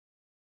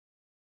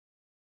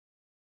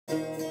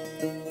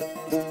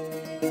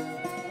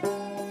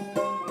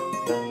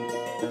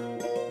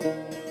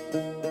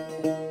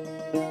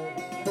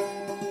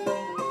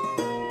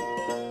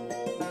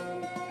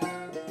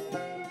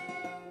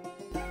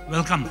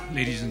Welcome,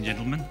 ladies and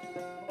gentlemen.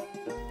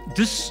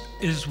 This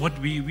is what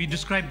we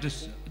describe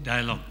this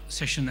dialogue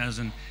session as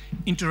an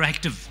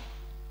interactive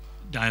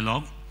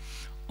dialogue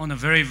on a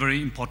very,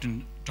 very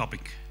important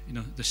topic,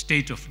 the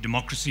state of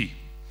democracy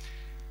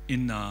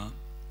in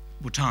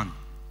Bhutan.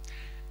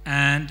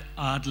 And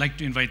I'd like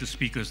to invite the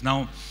speakers.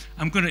 Now,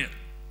 I'm going to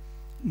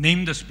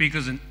name the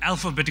speakers in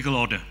alphabetical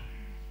order.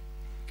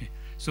 Okay.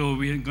 So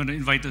we're going to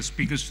invite the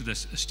speakers to the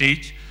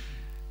stage.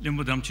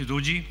 Limbo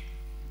Damchidoji,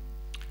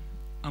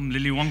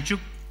 Lily Wangchuk,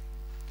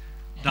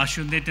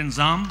 Dashu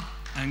Netenzam,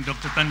 and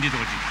Dr. Tandi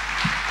Doji.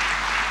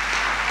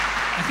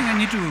 I think I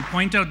need to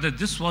point out that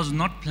this was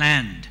not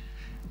planned,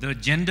 the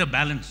gender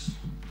balance.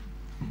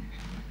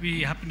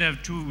 We happen to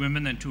have 2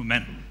 women and 2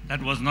 men.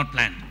 That was not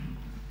planned.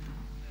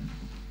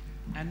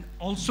 And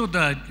also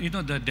the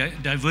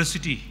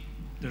diversity,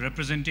 the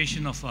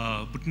representation of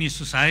Bhutanese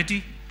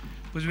society,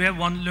 because we have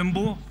one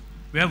Limbo,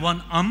 we have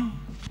one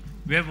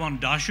we have one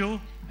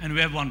Dasho, and we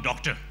have one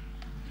doctor.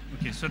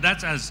 Okay, so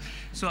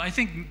so I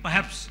think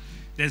perhaps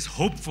there's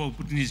hope for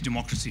Bhutanese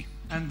democracy.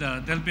 And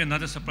there'll be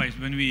another surprise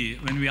when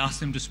we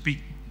ask them to speak.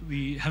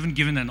 We haven't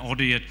given an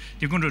order yet.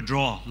 They're going to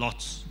draw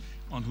lots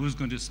on who's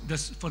going to,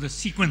 for the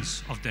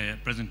sequence of their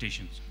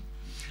presentations.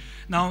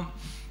 Now,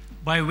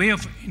 by way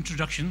of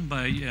introduction,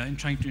 in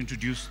trying to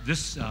introduce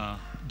this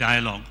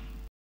dialogue,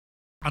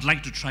 I'd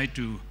like to try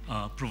to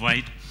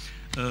provide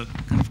a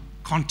kind of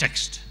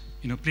context,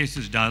 place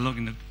this dialogue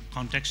in the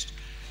context,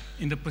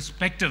 in the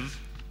perspective.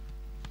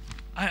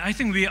 I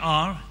think we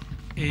are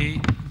a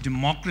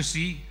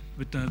democracy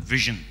with a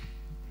vision,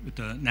 with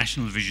a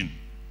national vision.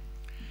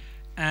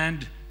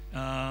 And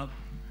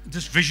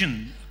this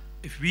vision,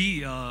 if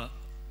we are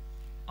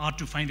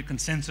to find a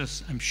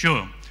consensus, I'm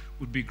sure,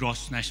 would be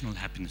gross national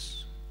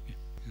happiness.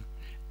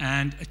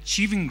 And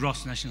achieving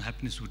gross national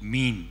happiness would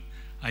mean,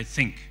 I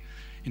think,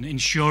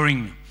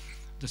 ensuring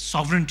the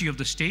sovereignty of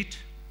the state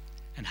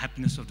and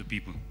happiness of the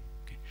people.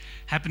 Okay.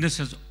 Happiness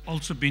has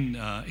also been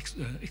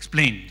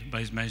explained by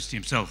His Majesty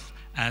himself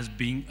as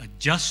being a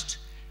just,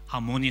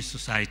 harmonious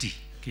society.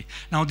 Okay.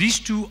 Now, these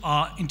two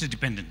are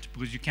interdependent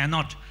because you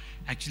cannot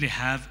actually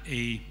have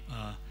a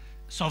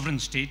sovereign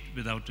state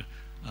without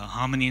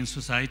harmony in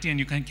society, and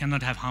you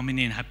cannot have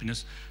harmony and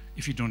happiness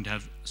if you don't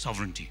have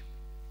sovereignty.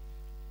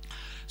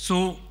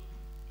 So,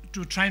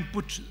 to try and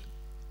put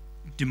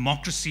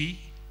democracy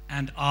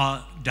and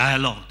our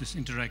dialogue, this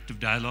interactive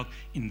dialogue,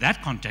 in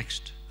that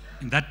context,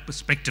 in that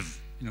perspective,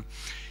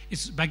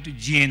 it's back to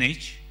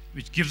GNH,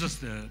 which gives us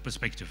the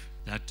perspective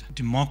that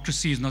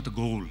democracy is not the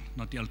goal,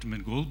 not the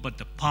ultimate goal, but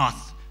the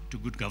path to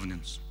good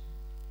governance.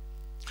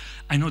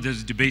 I know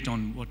there's a debate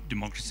on what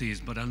democracy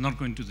is, but I'll not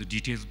go into the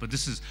details, but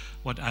this is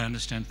what I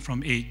understand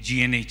from a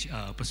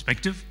GNH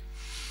perspective.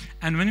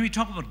 And when we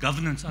talk about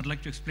governance, I'd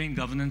like to explain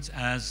governance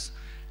as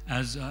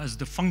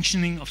the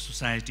functioning of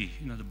society,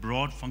 the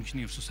broad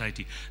functioning of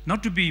society,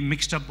 not to be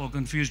mixed up or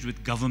confused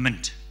with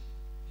government.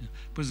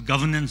 Because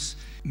governance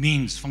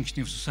means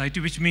functioning of society,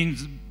 which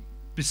means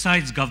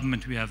besides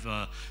government, we have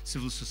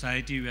civil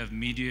society, we have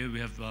media, we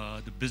have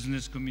the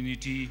business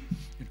community,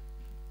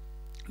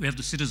 we have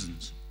the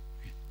citizens.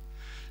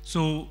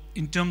 So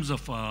in terms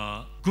of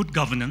good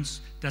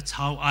governance, that's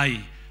how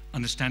I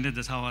understand it,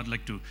 that's how I'd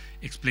like to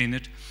explain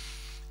it.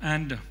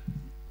 And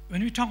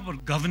when we talk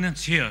about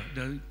governance here,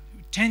 the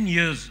 10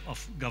 years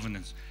of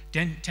governance,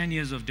 10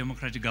 years of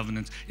democratic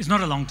governance is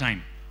not a long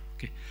time.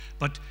 Okay?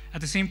 But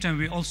at the same time,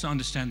 we also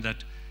understand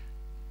that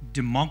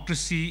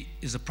democracy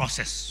is a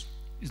process.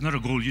 It's not a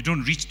goal. You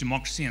don't reach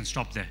democracy and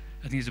stop there.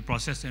 I think it's a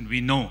process, and we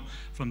know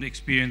from the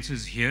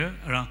experiences here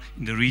around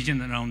in the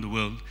region and around the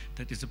world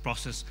that it's a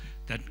process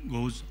that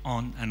goes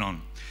on and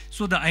on.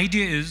 So the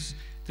idea is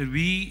that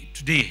we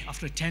today,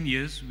 after 10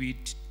 years, we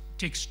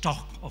take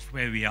stock of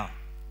where we are.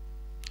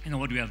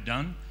 What we have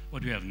done,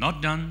 what we have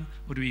not done,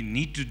 what do we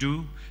need to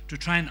do to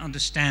try and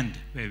understand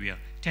where we are.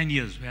 10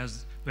 years,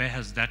 where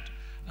has that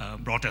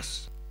brought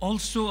us?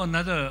 Also,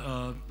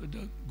 another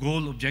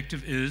goal,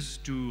 objective is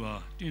to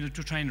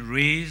try and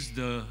raise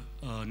the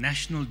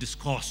national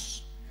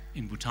discourse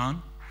in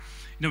Bhutan.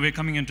 We're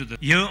coming into the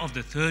year of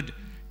the 3rd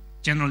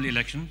general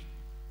election.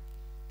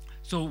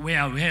 So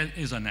where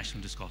is our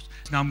national discourse?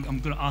 Now I'm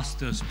going to ask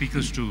the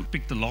speakers to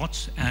pick the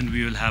lots, and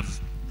we'll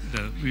have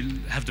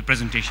the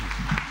presentation.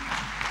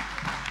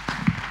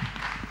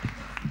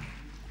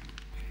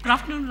 Good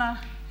afternoon, La.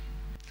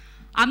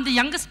 I'm the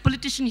youngest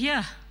politician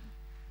here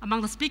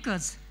among the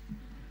speakers,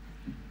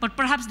 but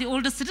perhaps the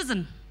oldest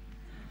citizen.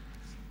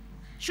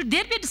 Should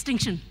there be a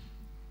distinction?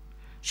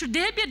 Should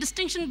there be a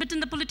distinction between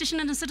the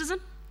politician and the citizen?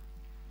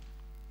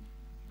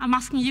 I'm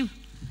asking you,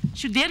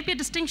 should there be a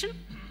distinction?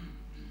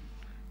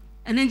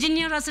 An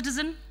engineer a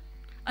citizen,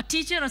 a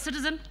teacher a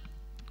citizen?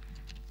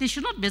 They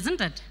should not be,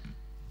 isn't it?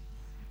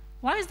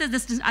 Why is there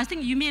this? I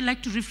think you may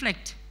like to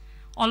reflect.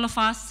 All of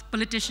us,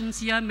 politicians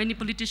here, many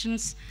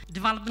politicians,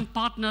 development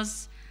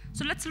partners.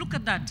 So let's look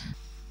at that.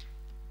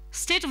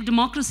 State of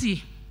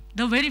democracy,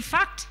 the very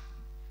fact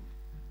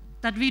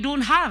that we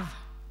don't have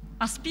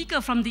a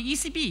speaker from the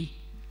ECB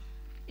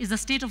is the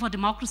state of our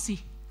democracy.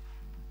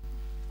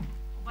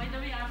 By the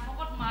way, I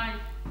forgot my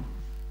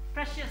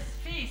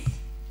space.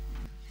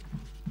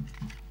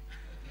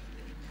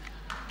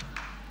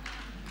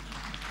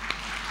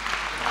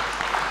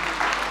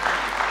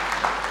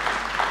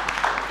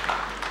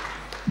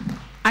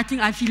 I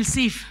think I feel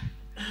safe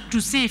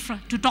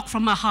to talk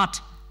from my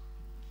heart.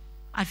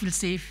 I feel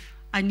safe.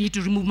 I need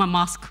to remove my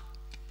mask.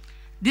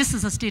 This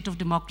is a state of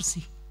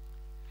democracy.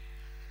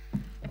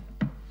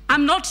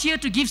 I'm not here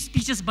to give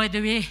speeches, by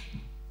the way.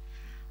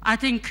 I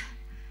think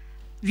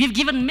we've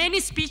given many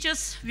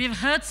speeches, we've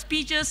heard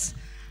speeches.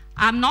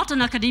 I'm not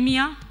in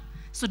academia,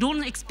 so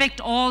don't expect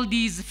all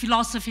these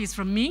philosophies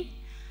from me.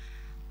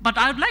 But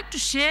I would like to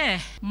share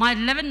my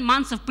 11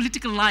 months of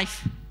political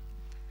life.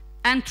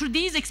 And through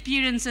these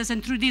experiences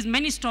and through these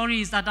many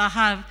stories that I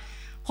have,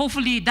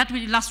 hopefully that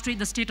will illustrate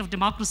the state of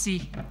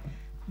democracy.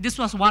 This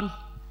was one.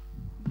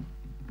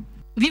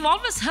 We've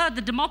always heard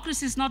that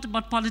democracy is not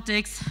about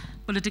politics,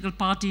 political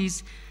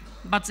parties,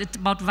 but it's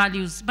about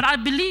values. But I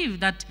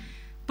believe that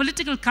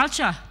political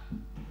culture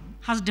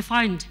has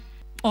defined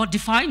or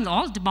defines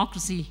all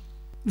democracy.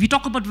 We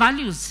talk about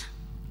values.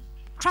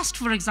 Trust,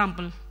 for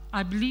example.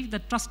 I believe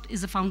that trust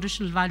is a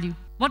foundational value.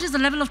 What is the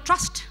level of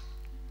trust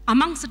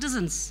among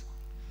citizens,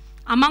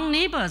 among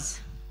neighbors,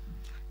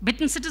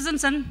 between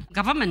citizens and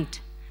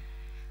government,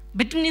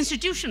 between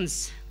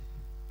institutions,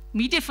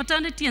 media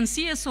fraternity and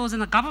CSOs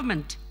and the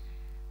government?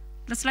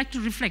 Let's like to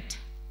reflect.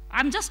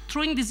 I'm just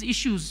throwing these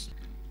issues.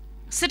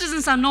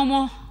 Citizens are no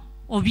more,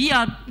 or we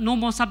are no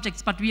more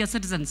subjects, but we are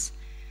citizens.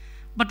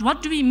 But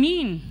what do we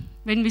mean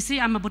when we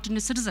say I'm a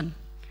Bhutanese citizen?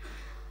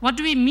 What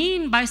do we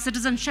mean by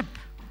citizenship?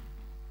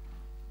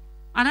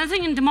 And I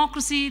think in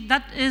democracy,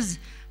 that is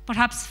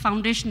perhaps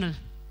foundational.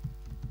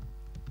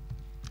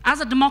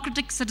 As a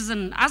democratic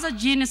citizen, as a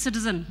GNA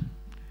citizen,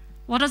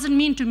 what does it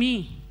mean to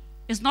me?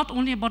 It's not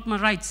only about my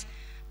rights,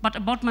 but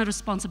about my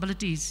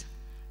responsibilities.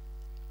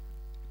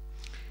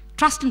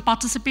 Trust and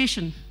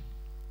participation.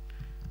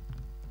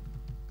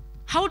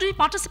 How do we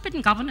participate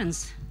in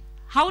governance?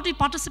 How do we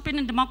participate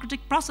in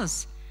democratic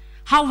process?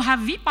 How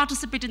have we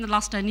participated in the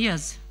last 10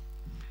 years?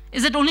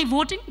 Is it only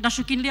voting?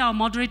 Dashu Kinley, our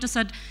moderator,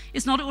 said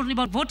it's not only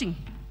about voting.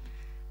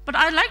 But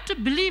I like to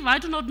believe, I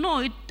do not know,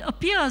 it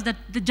appears that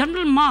the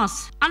general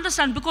mass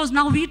understand, because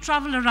now we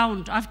travel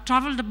around. I've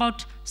traveled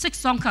about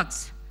 6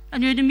 Songkhaks,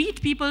 and when you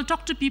meet people,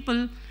 talk to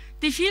people,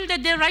 they feel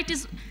that their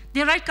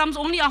right comes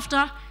only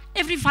after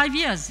every 5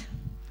 years.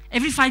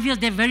 Every 5 years,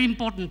 they're very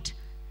important.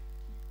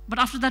 But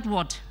after that,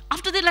 what?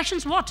 After the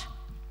elections, what?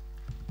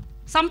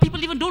 Some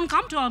people even don't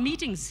come to our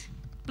meetings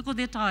because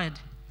they're tired.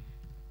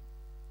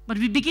 But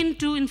we begin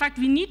to, in fact,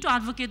 we need to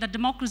advocate that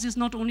democracy is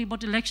not only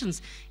about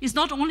elections. It's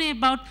not only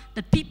about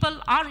that people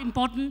are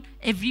important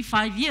every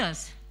 5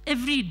 years.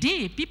 Every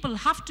day, people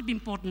have to be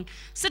important.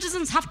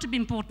 Citizens have to be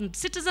important.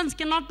 Citizens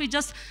cannot be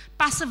just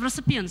passive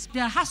recipients.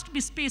 There has to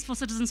be space for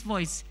citizens'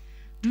 voice.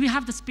 Do we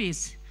have the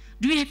space?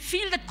 Do we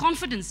feel that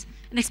confidence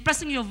in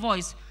expressing your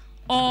voice?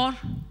 Or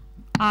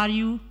are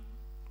you?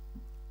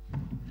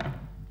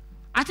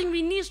 I think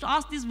we need to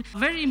ask these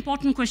very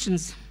important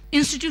questions.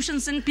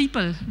 Institutions and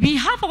people. We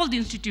have all the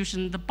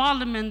institutions, the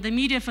parliament, the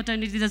media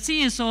fraternity, the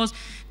CSOs,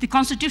 the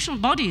constitutional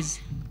bodies.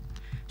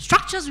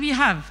 Structures we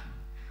have.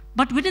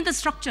 But within the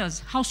structures,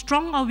 how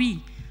strong are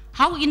we?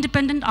 How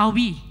independent are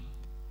we?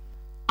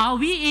 Are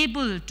we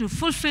able to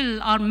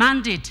fulfill our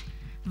mandate,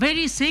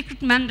 very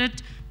sacred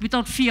mandate,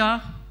 without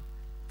fear,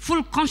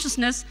 full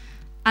consciousness,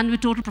 and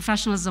with total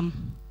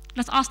professionalism?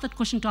 Let's ask that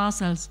question to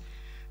ourselves.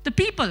 The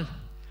people.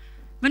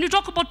 When you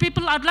talk about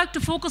people, I'd like to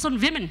focus on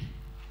women.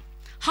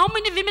 How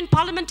many women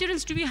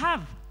parliamentarians do we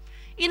have?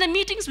 In the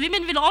meetings,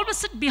 women will always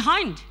sit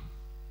behind.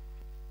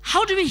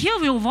 How do we hear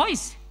your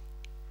voice?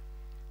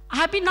 I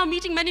have been now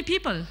meeting many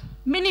people,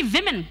 many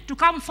women, to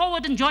come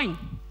forward and join.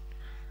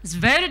 It's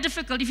very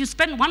difficult. If you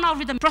spend 1 hour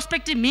with a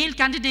prospective male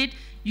candidate,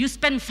 you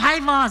spend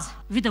 5 hours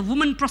with a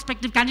woman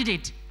prospective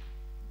candidate.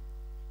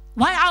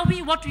 Why are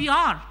we what we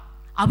are?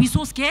 Are we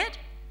so scared?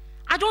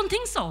 I don't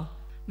think so.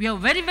 We are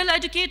very well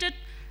educated,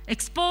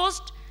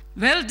 exposed,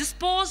 well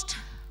disposed,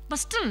 but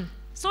still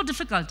so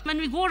difficult. When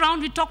we go around,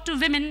 we talk to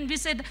women, we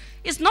said,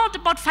 it's not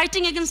about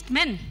fighting against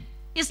men.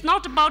 It's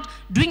not about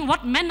doing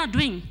what men are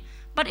doing,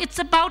 but it's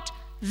about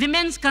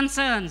women's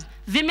concerns,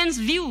 women's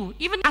view,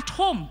 even at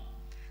home.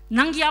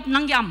 Nangi up,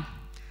 nangi am.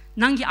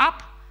 Nangi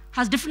up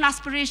has different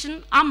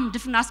aspiration,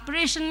 different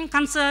aspiration,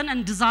 concern,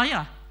 and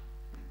desire.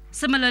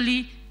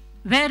 Similarly,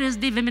 where is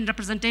the women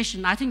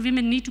representation? I think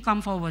women need to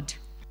come forward.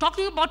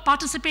 Talking about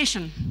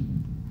participation,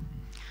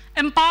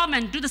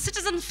 empowerment, do the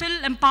citizens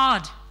feel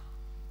empowered?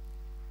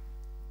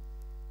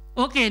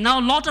 Okay, now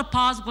a lot of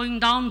powers going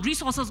down,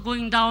 resources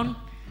going down,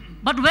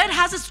 but where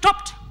has it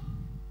stopped?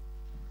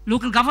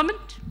 Local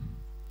government,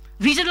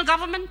 regional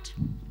government,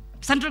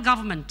 central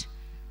government.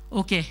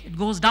 Okay, it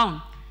goes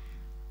down.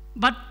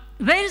 But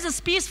where is the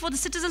space for the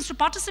citizens to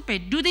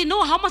participate? Do they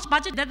know how much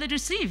budget that they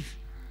receive?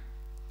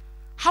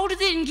 How do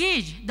they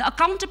engage? The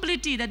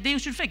accountability that they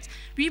should fix.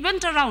 We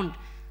went around,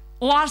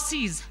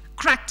 ORCs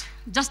cracked,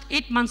 just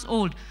 8 months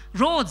old,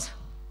 roads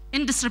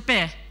in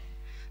disrepair,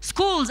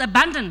 schools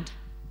abandoned.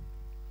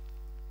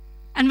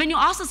 And when you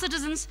ask the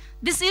citizens,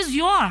 this is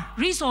your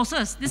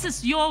resources, this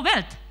is your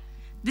wealth,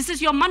 this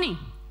is your money,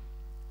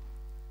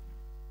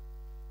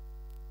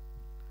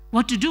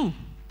 what to do?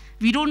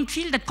 We don't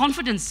feel that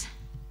confidence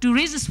to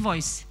raise this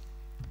voice.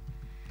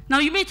 Now,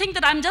 you may think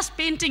that I'm just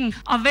painting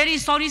a very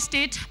sorry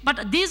state,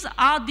 but these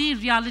are the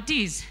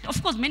realities.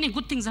 Of course, many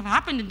good things have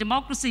happened in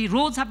democracy.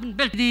 Roads have been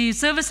built, the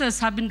services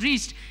have been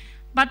reached.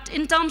 But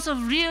in terms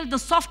of the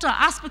softer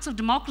aspects of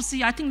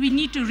democracy, I think we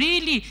need to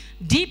really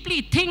deeply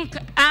think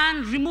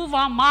and remove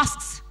our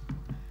masks.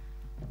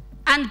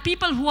 And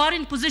people who are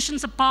in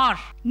positions of power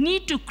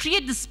need to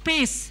create the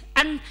space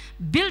and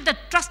build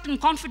that trust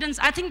and confidence.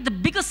 I think the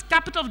biggest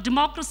capital of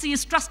democracy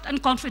is trust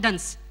and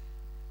confidence.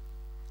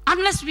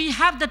 Unless we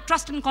have that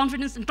trust and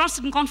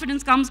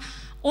confidence comes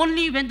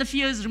only when the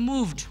fear is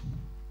removed.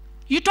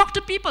 You talk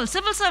to people,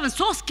 civil servants,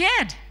 so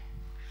scared.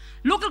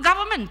 Local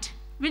government,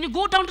 when you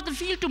go down to the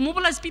field to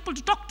mobilize people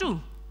to talk to,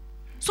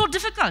 so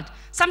difficult.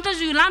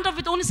 Sometimes you land up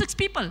with only 6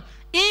 people.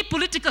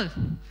 Apolitical.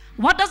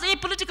 What does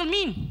apolitical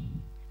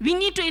mean? We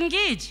need to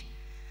engage.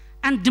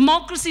 And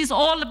democracy is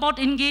all about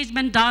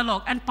engagement,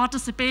 dialogue, and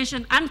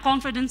participation, and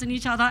confidence in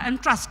each other,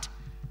 and trust.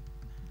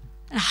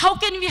 And how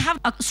can we have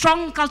a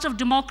strong culture of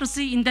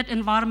democracy in that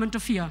environment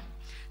of fear?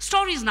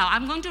 Stories now.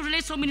 I'm going to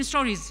relate so many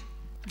stories.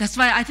 That's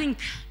why I think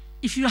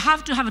if you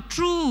have to have a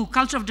true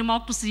culture of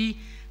democracy,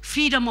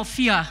 freedom of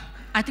fear,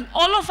 I think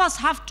all of us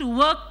have to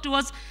work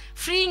towards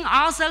freeing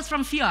ourselves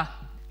from fear.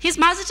 His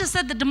message has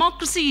said that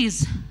democracy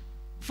is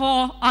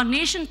for our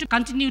nation to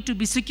continue to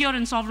be secure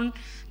and sovereign.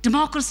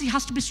 Democracy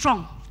has to be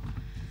strong.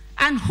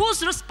 And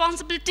whose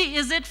responsibility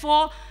is it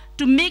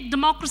to make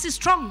democracy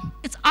strong?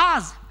 It's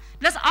ours.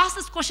 Let's ask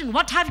this question: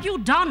 what have you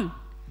done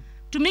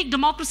to make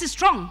democracy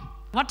strong?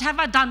 What have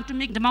I done to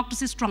make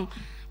democracy strong?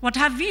 What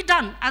have we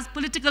done as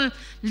political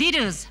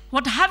leaders?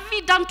 What have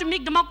we done to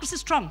make democracy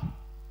strong?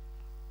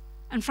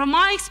 And from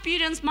my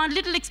experience, my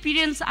little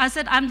experience, I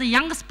said I'm the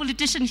youngest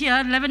politician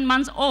here, 11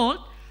 months old.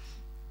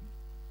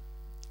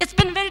 It's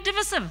been very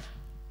divisive.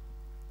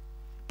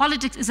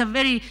 Politics is a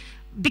very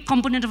big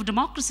component of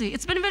democracy.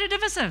 It's been very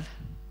divisive.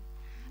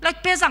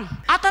 Like Pezang.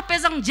 Ata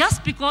Pezang,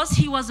 just because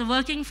he was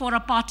working for a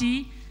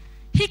party,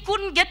 he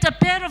couldn't get a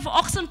pair of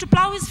oxen to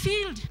plow his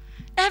field.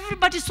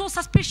 Everybody's so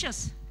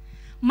suspicious.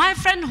 My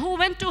friend who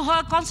went to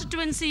her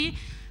constituency,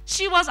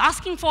 she was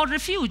asking for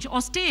refuge or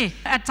stay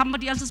at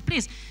somebody else's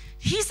place.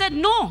 He said,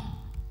 no,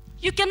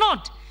 you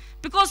cannot.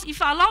 Because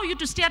if I allow you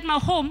to stay at my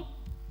home,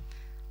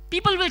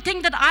 people will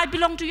think that I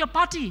belong to your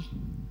party.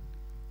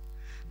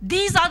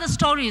 These are the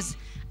stories.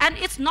 And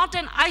it's not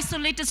an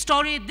isolated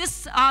story.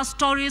 These are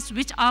stories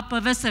which are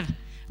pervasive.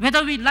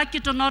 Whether we like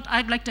it or not,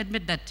 I'd like to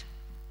admit that.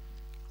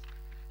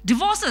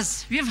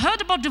 Divorces. We have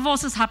heard about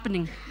divorces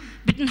happening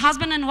between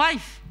husband and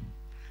wife,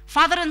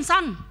 father and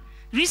son.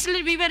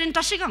 Recently, we were in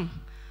Tashigang.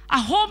 A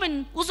home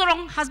in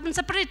Uzorong has been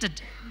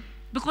separated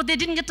because they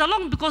didn't get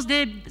along, because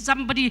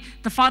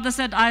the father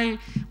said, I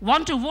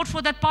want to vote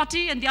for that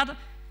party, and the other.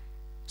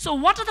 So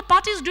what are the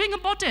parties doing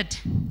about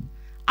it?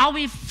 Are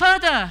we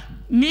further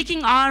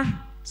making our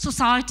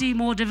society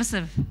more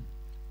divisive?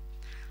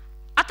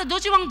 Atta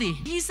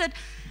Dojiwangdi, he said,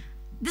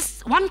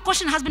 this one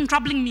question has been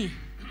troubling me.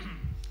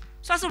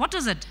 So I said, what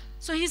is it?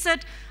 So he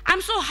said,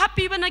 I'm so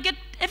happy when I get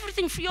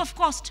everything free of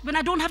cost, when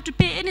I don't have to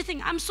pay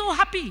anything. I'm so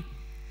happy.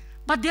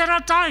 But there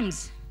are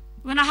times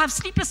when I have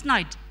sleepless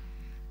night.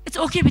 It's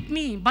okay with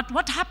me, but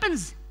what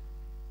happens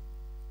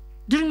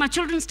during my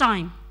children's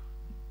time?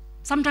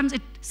 Sometimes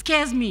it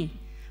scares me.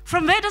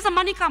 From where does the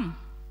money come?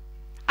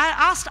 I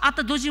asked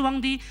Atta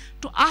Dojiwangdi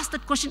to ask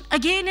that question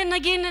again and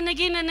again and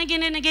again and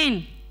again and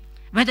again.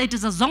 Whether it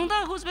is a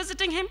Zongda who's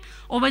visiting him,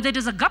 or whether it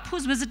is a Gup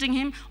who's visiting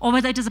him, or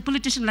whether it is a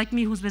politician like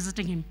me who's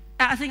visiting him.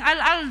 I think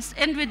I'll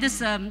end with this,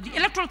 the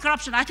electoral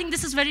corruption. I think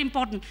this is very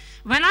important.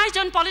 When I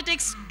joined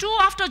politics, 2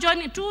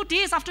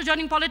 days after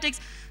joining politics,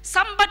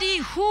 somebody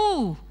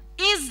who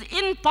is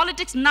in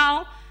politics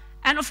now,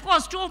 and of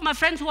course 2 of my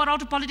friends who are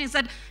out of politics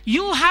said,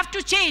 you have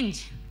to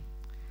change.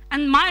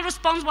 And my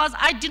response was,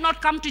 I did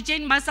not come to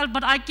change myself,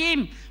 but I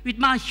came with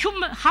my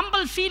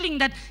humble feeling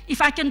that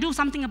if I can do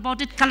something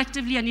about it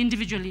collectively and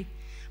individually.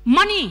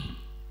 Money.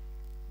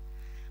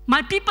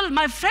 My people,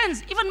 my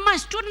friends, even my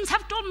students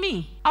have told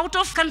me, out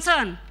of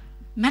concern,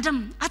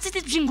 Madam,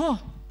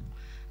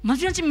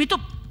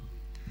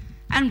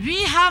 and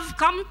we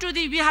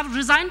have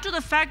resigned to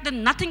the fact that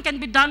nothing can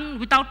be done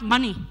without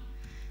money.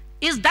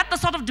 Is that the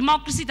sort of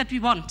democracy that we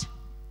want?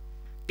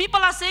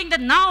 People are saying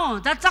that now,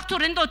 that's Sakto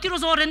Rendo,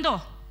 Tirozo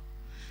Rendo.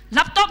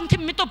 Laptop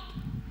mitup.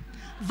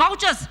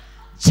 Vouchers.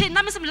 Che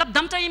namisam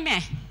lapdam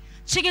taime.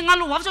 Che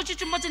ngalu voucher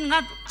chuchumachin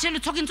nga chelu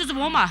talking to the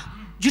woma.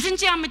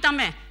 Jutinchi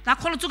amitame. La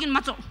kholotugin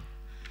mato.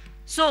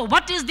 So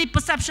what is the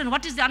perception?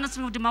 What is the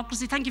understanding of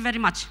democracy? Thank you very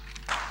much.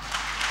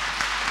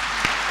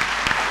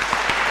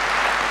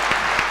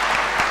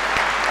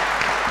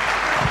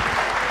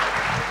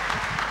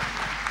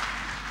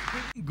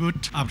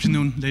 Good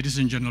afternoon, ladies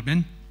and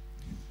gentlemen.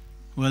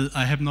 Well,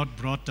 I have not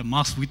brought the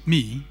mask with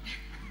me,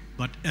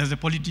 but as a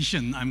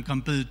politician, I'm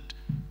compelled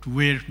to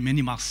wear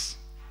many masks.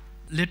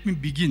 Let me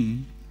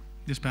begin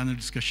this panel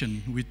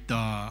discussion with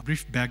a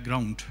brief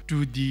background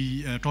to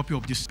the topic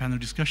of this panel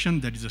discussion,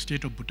 that is the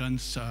state of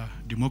Bhutan's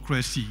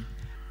democracy.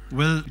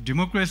 Well,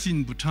 democracy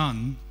in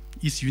Bhutan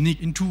is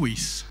unique in two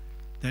ways.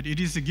 That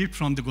it is a gift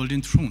from the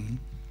Golden Throne,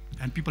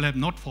 and people have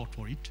not fought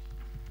for it.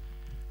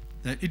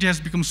 That it has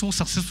become so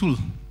successful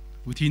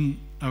within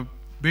a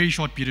very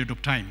short period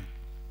of time.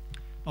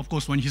 Of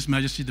course, when His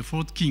Majesty the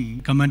Fourth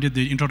King commanded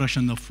the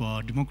introduction of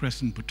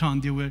democracy in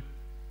Bhutan, there were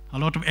a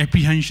lot of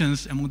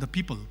apprehensions among the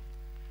people.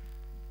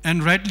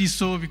 And rightly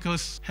so,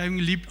 because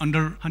having lived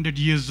under 100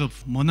 years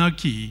of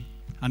monarchy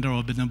under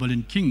our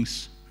benevolent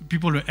kings,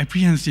 people were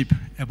apprehensive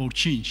about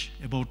change,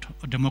 about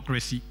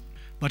democracy.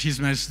 But His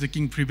Majesty the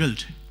King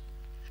prevailed.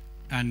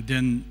 And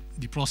then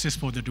the process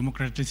for the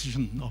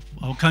democratization of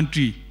our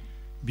country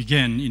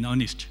began in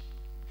earnest.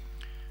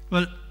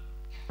 Well,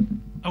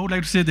 I would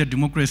like to say that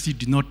democracy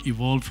did not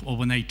evolve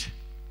overnight.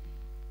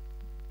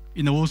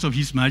 In the words of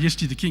His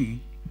Majesty the King,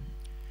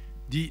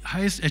 the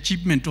highest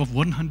achievement of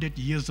 100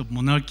 years of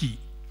monarchy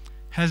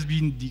has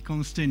been the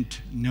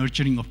constant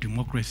nurturing of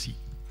democracy.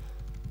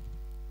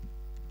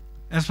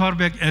 As far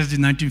back as the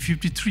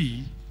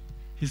 1953,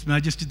 His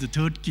Majesty the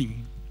Third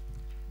King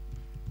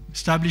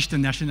established the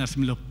National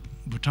Assembly of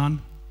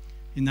Bhutan.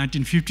 In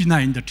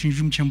 1959, the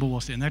Trinjung Chamber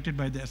was enacted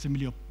by the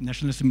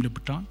National Assembly of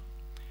Bhutan.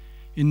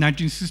 In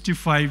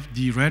 1965,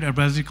 the Royal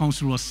Advisory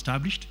Council was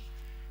established.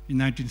 In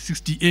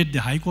 1968, the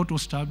High Court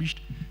was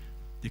established.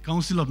 The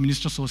Council of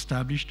Ministers was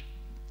established.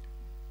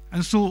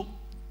 And so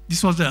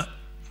this was a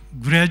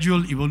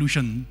gradual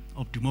evolution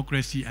of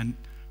democracy and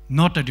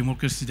not a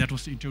democracy that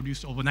was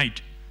introduced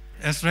overnight.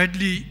 As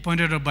rightly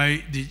pointed out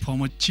by the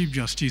former Chief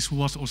Justice, who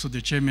was also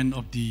the chairman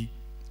of the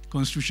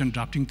Constitution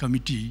Drafting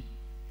Committee,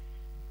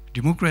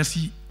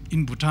 democracy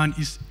in Bhutan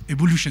is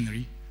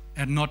evolutionary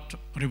and not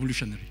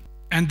revolutionary.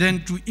 And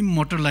then to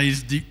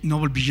immortalize the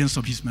noble visions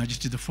of His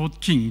Majesty the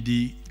Fourth King,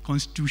 the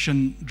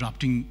Constitution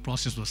drafting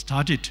process was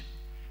started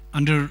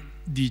under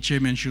the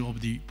chairmanship of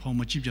the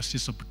former Chief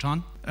Justice of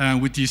Bhutan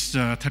with his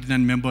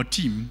 39-member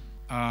team.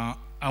 I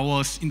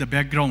was in the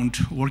background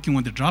working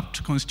on the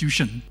draft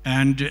constitution,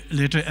 and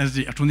later as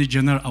the Attorney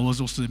General, I was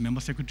also the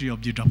member secretary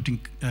of the drafting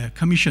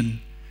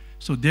commission.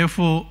 So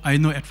therefore, I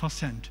know at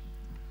first hand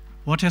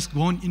what has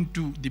gone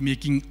into the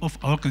making of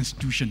our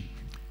constitution.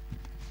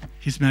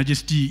 His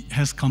Majesty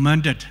has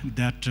commanded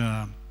that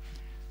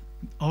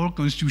our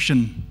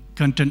constitution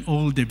contain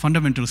all the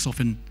fundamentals of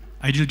an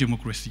ideal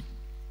democracy.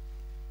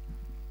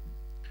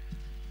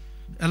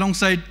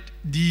 Alongside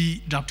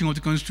the drafting of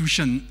the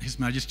constitution, His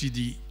Majesty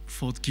the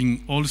Fourth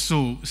King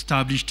also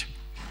established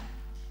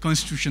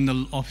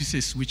constitutional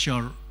offices which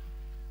are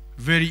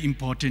very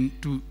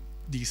important to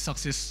the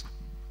success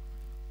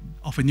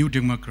of a new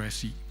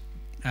democracy.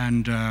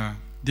 And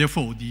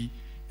therefore, the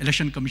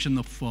Election Commission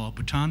of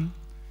Bhutan,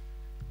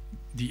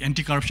 the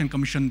Anti-Corruption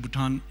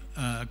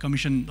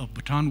Commission of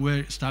Bhutan were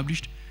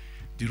established.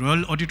 The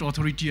Royal Audit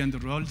Authority and the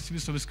Royal Civil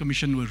Service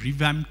Commission were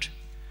revamped,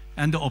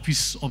 and the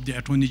Office of the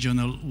Attorney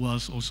General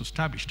was also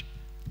established.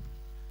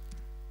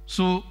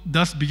 So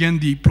thus began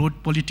the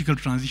political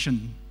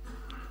transition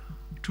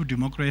to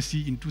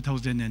democracy in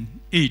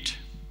 2008.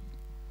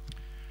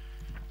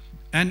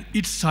 And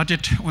it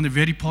started on a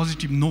very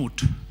positive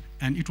note,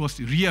 and it was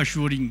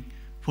reassuring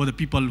for the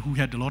people who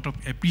had a lot of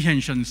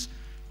apprehensions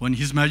when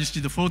His Majesty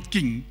the Fourth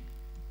King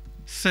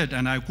said,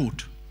 and I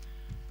quote,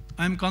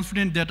 "I am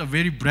confident that a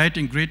very bright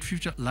and great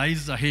future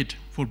lies ahead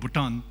for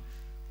Bhutan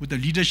with the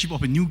leadership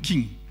of a new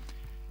king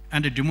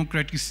and a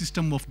democratic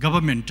system of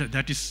government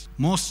that is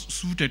most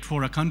suited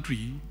for a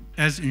country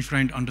as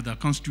enshrined under the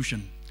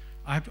Constitution.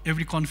 I have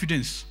every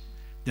confidence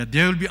that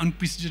there will be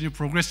unprecedented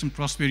progress and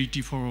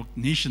prosperity for our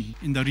nation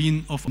in the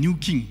reign of a new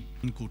king,"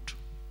 unquote.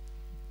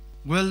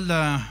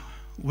 Well,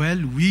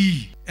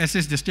 we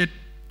assess the state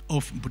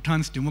of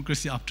Bhutan's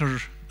democracy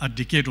after a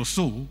decade or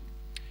so.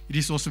 It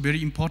is also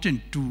very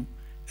important to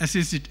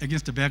assess it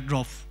against the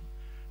backdrop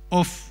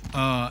of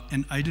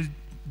an ideal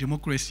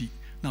democracy.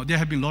 Now, there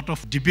have been a lot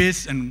of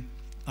debates and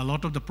a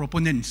lot of the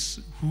proponents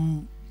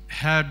who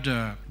had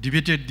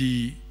debated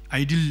the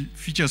ideal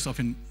features of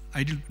an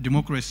ideal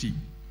democracy,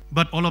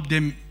 but all of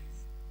them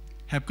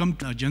have come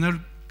to a general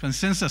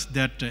consensus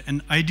that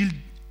an ideal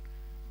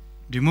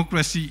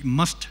democracy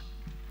must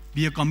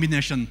be a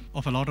combination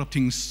of a lot of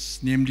things,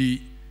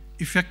 namely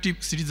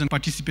effective citizen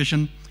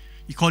participation,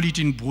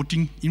 equality in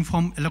voting,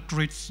 informed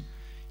electorates,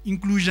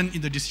 inclusion in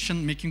the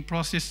decision-making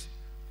process,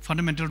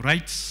 fundamental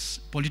rights,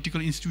 political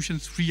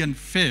institutions, free and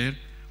fair,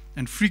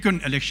 and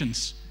frequent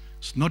elections.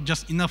 It's not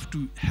just enough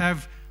to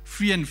have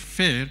free and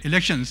fair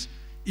elections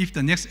if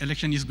the next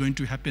election is going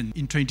to happen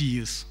in 20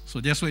 years. So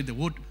that's why the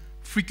word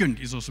frequent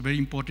is also very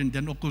important.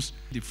 Then, of course,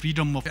 the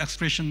freedom of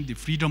expression, the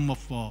freedom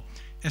of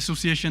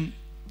association,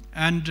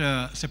 and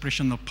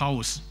separation of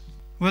powers.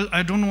 Well,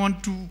 I don't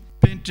want to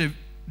paint a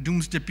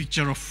doomsday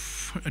picture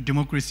of a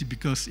democracy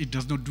because it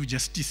does not do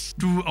justice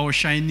to our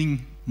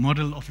shining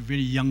model of a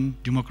very young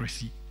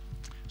democracy.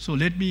 So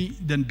let me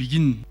then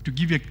begin to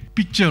give a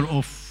picture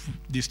of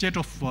the state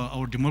of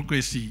our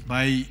democracy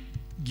by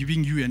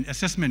giving you an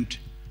assessment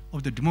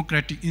of the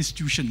democratic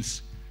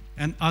institutions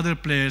and other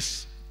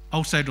players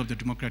outside of the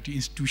democratic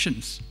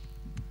institutions,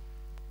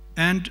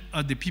 and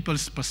the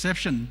people's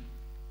perception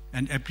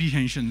and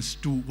apprehensions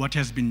to what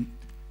has been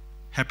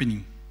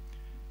happening.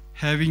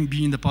 Having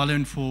been in the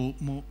parliament for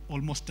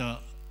almost a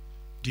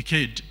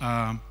decade,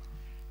 I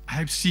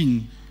have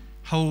seen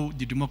how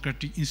the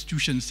democratic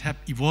institutions have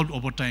evolved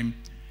over time,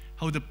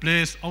 how the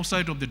players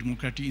outside of the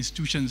democratic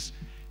institutions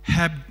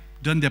have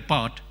done their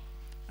part,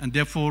 and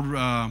therefore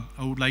I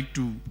would like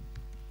to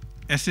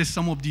assess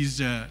some of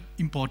these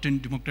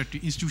important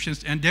democratic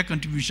institutions and their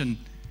contribution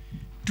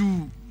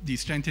to the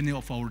strengthening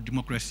of our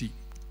democracy.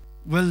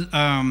 Well,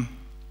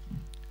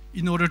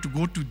 in order to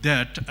go to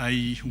that,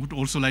 I would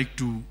also like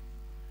to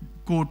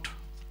quote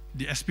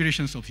the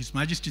aspirations of His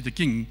Majesty the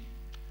King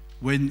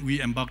when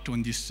we embarked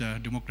on this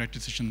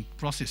democratization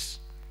process.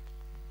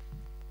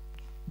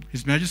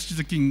 His Majesty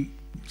the King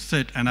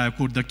said, and I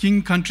quote, "The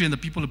King, country, and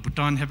the people of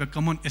Bhutan have a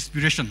common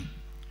aspiration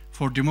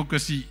for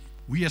democracy.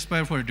 We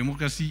aspire for a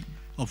democracy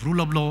of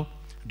rule of law,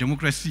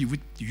 democracy with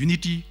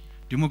unity,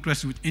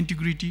 democracy with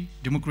integrity,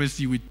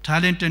 democracy with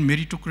talent and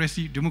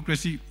meritocracy,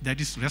 democracy that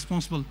is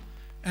responsible,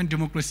 and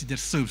democracy that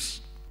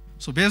serves."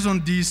 So based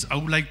on this, I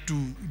would like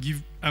to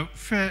give a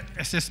fair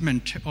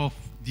assessment of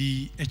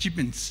the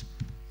achievements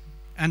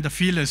and the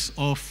failures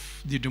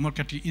of the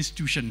democratic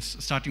institutions,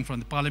 starting from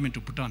the Parliament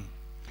of Bhutan.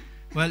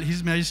 Well,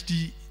 His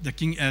Majesty the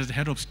King, as the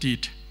head of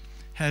state,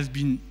 has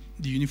been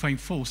the unifying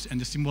force and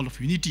the symbol of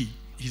unity.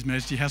 His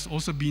Majesty has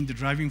also been the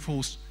driving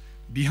force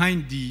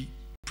behind the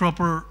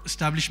proper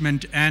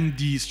establishment and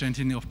the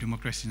strengthening of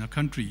democracy in our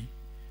country.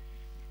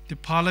 The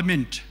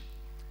Parliament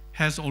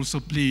has also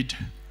played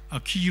a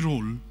key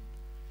role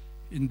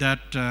in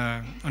that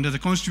under the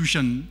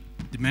Constitution,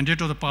 the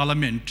mandate of the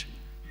Parliament,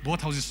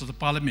 both houses of the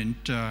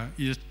Parliament,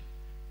 is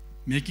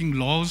making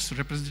laws,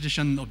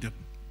 representation of the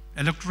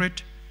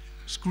electorate,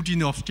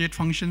 scrutiny of state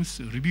functions,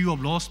 review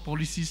of laws,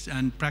 policies,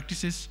 and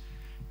practices,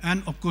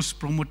 and of course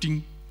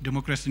promoting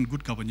democracy and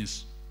good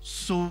governance.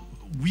 So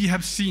we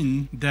have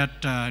seen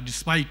that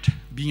despite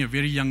being a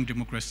very young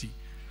democracy,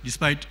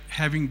 despite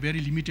having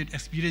very limited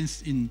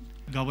experience in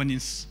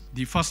governance,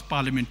 the first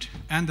parliament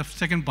and the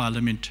second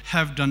parliament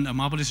have done a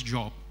marvelous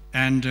job.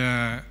 And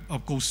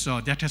of course,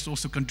 that has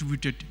also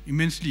contributed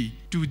immensely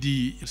to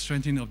the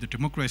strengthening of the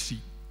democracy.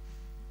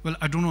 Well,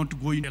 I don't want to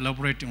go in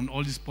elaborate on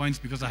all these points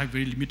because I have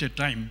very limited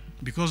time.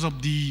 Because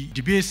of the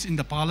debates in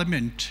the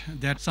parliament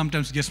that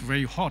sometimes gets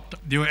very hot,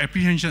 there were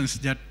apprehensions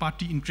that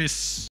party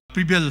interests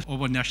prevail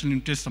over national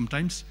interests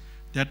sometimes,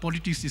 that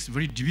politics is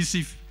very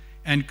divisive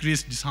and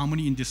creates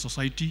disharmony in the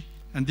society.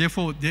 And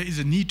therefore, there is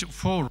a need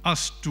for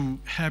us to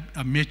have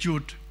a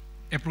matured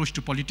approach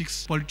to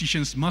politics.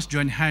 Politicians must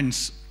join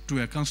hands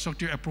to a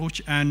constructive approach,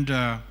 and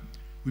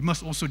we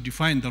must also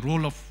define the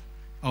role of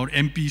our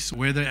MPs,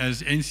 whether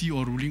as NC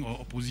or ruling or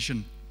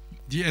opposition.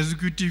 The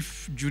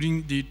executive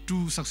during the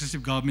two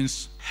successive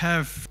governments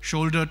have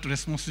shouldered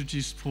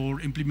responsibilities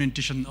for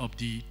implementation of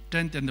the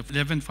 10th and the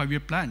 11th five-year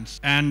plans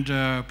and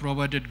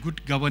provided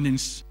good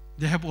governance.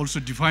 They have also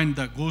defined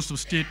the goals of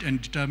state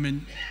and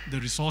determined the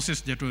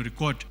resources that were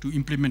required to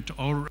implement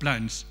our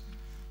plans.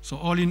 So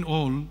all in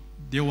all,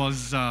 there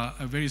was a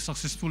very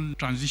successful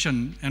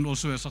transition and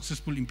also a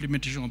successful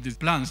implementation of these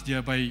plans,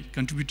 thereby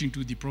contributing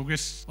to the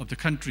progress of the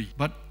country.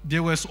 But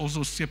there was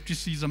also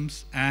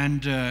skepticisms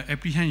and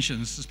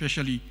apprehensions,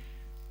 especially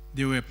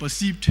there were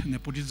perceived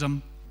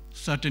nepotism,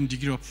 certain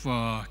degree of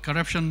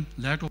corruption,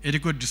 lack of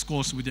adequate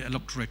discourse with the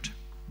electorate.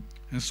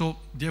 And so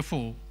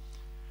therefore,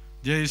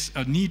 there is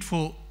a need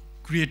for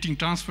creating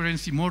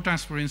transparency, more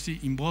transparency,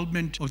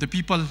 involvement of the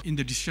people in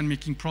the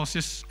decision-making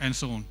process, and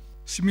so on.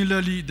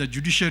 Similarly, the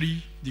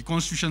judiciary, the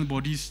constitutional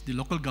bodies, the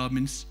local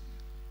governments,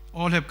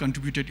 all have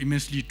contributed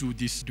immensely to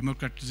this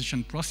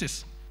democratization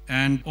process.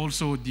 And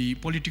also the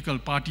political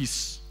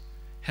parties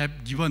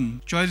have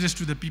given choices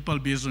to the people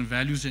based on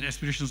values and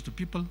aspirations of the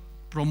people,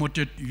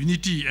 promoted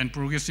unity and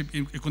progressive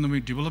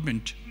economic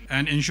development,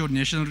 and ensured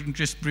national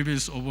interest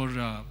prevails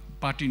over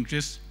party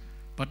interests.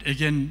 But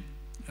again,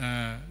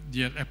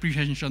 their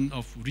apprehension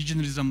of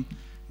regionalism,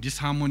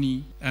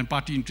 disharmony, and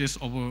party interests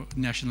over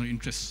national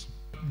interests.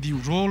 The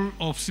role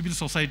of civil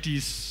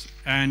societies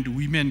and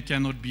women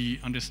cannot be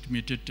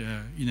underestimated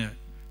in a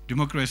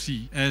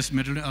democracy. As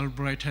Madeleine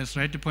Albright has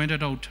rightly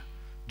pointed out,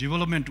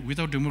 development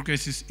without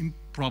democracy is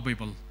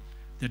improbable.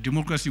 The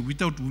democracy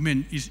without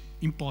women is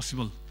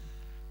impossible.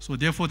 So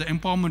therefore, the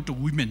empowerment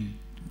of women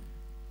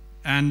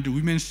and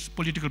women's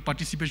political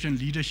participation and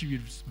leadership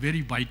is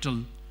very vital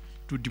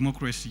to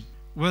democracy.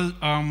 Well,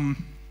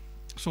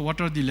 so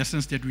what are the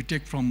lessons that we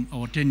take from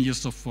our 10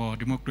 years of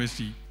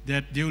democracy?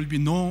 That there will be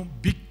no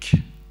big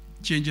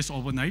changes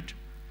overnight,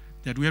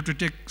 that we have to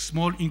take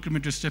small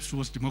incremental steps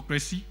towards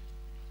democracy,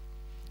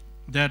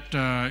 that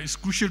it's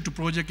crucial to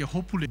project a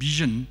hopeful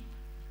vision,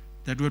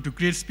 that we have to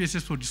create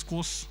spaces for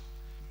discourse,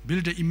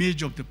 build the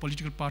image of the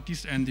political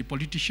parties and the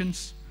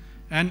politicians,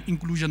 and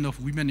inclusion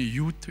of women and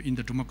youth in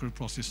the democratic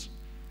process.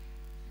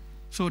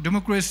 So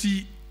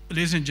democracy,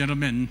 ladies and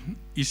gentlemen,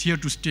 is here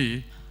to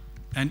stay,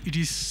 and it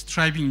is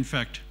thriving, in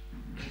fact.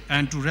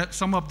 And to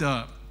sum up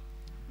the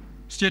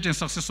state and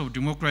success of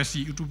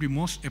democracy, it would be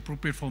most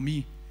appropriate for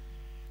me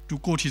to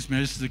quote His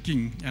Majesty the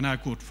King, and I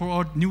quote, "For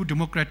our new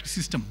democratic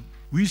system,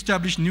 we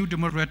established new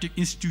democratic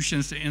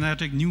institutions and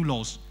enacted new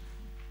laws.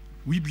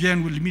 We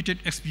began with limited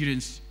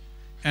experience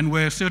and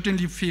were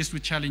certainly faced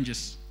with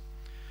challenges.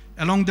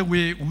 Along the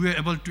way, we were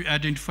able to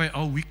identify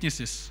our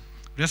weaknesses,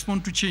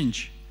 respond to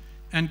change,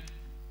 and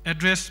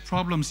address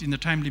problems in a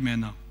timely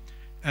manner.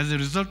 As a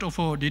result of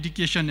our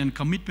dedication and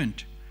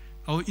commitment,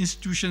 our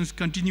institutions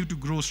continue to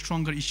grow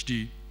stronger each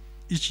day.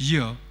 Each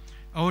year,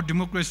 our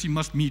democracy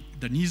must meet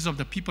the needs of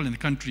the people in the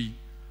country,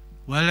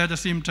 while at the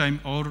same time,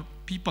 our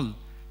people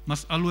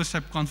must always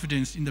have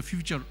confidence in the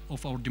future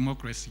of our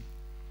democracy.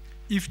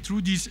 If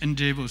through these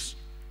endeavors,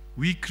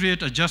 we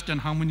create a just and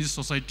harmonious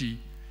society,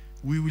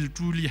 we will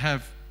truly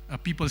have a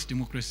people's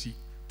democracy."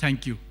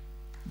 Thank you.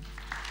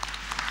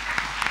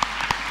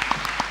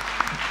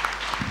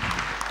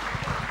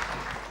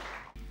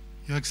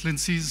 Your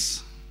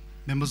Excellencies,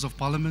 members of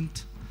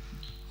Parliament,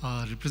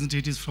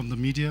 representatives from the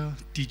media,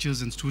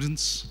 teachers and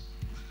students,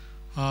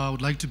 I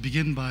would like to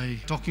begin by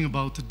talking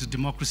about the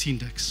Democracy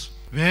Index.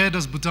 Where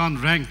does Bhutan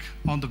rank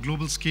on the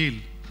global scale?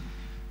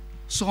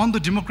 So on the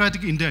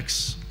Democratic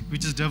Index,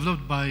 which is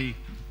developed by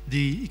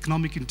the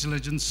Economic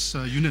Intelligence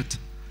Unit,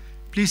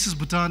 places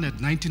Bhutan at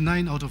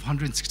 99 out of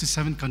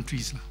 167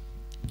 countries.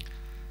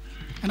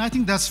 And I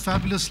think that's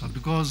fabulous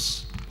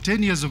because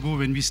 10 years ago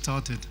when we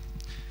started,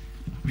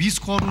 we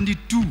scored only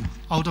 2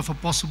 out of a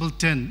possible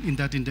 10 in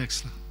that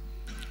index.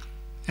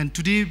 And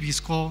today we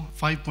score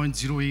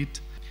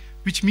 5.08,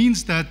 which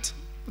means that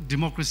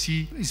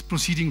democracy is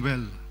proceeding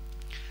well.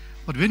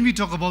 But when we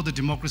talk about the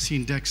Democracy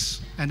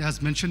Index, and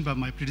as mentioned by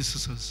my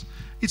predecessors,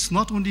 it's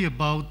not only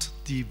about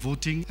the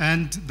voting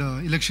and the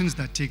elections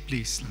that take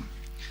place.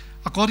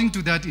 According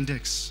to that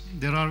index,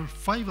 there are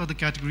 5 other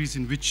categories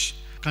in which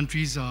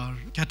countries are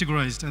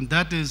categorized, and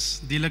that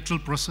is the electoral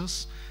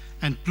process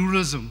and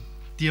pluralism,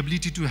 the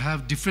ability to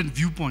have different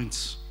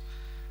viewpoints.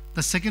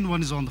 The second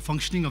one is on the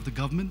functioning of the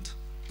government.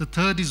 The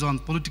third is on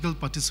political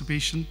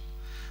participation,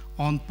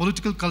 on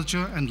political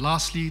culture, and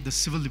lastly, the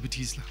civil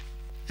liberties.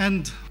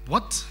 And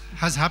what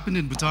has happened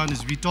in Bhutan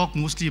is we talk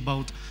mostly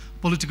about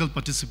political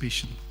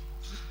participation.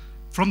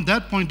 From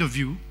that point of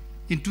view,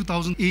 in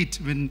 2008,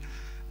 when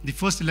the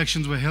first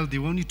elections were held,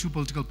 there were only 2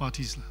 political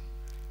parties.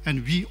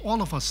 And we,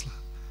 all of us,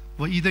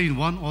 were either in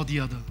one or the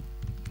other.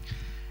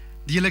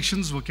 The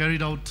elections were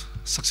carried out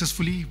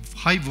successfully,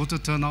 high voter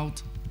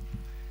turnout.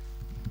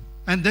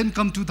 And then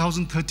come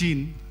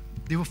 2013,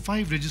 there were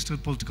 5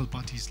 registered political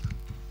parties.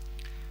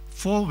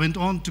 4 went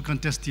on to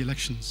contest the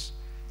elections.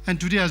 And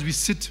today, as we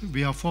sit,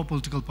 we have 4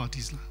 political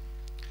parties.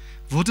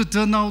 Voter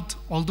turnout,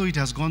 although it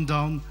has gone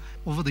down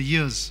over the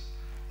years,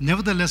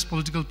 nevertheless,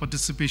 political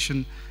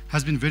participation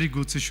has been very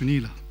good,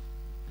 Shunila.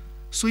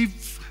 So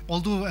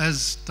although,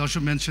 as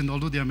Darsho mentioned,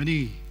 although there are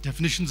many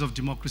definitions of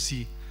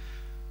democracy,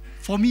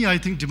 for me, I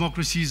think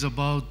democracy is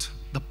about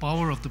the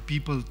power of the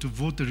people to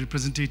vote the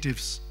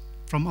representatives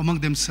from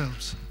among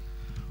themselves,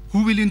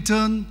 who will in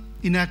turn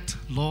enact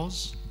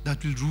laws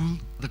that will rule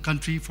the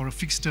country for a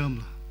fixed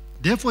term.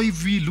 Therefore,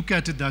 if we look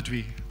at it that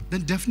way,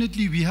 then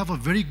definitely we have a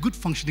very good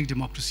functioning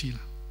democracy.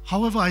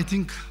 However, I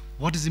think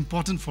what is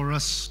important for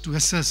us to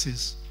assess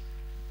is,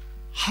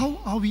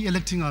 how are we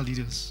electing our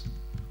leaders?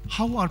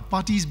 How are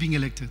parties being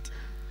elected?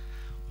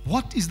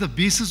 What is the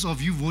basis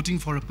of you voting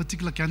for a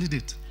particular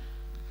candidate?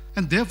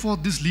 And therefore,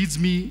 this leads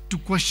me to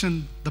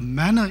question the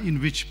manner in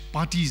which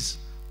parties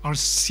are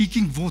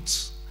seeking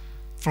votes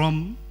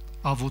from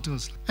our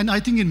voters. And I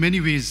think in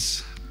many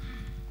ways,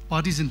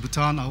 parties in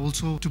Bhutan are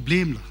also to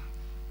blame.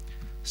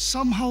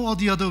 Somehow or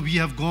the other, we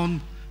have gone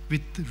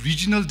with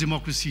regional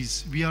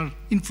democracies. We are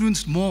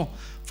influenced more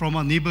from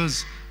our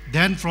neighbors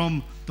than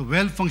from the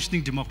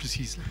well-functioning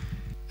democracies.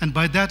 And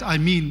by that, I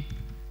mean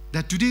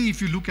that today,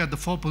 if you look at the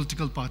 4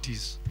 political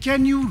parties,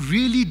 can you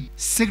really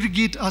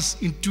segregate us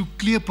into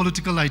clear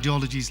political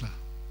ideologies?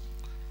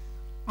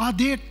 Are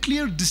there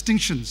clear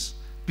distinctions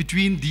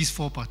between these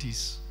 4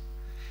 parties?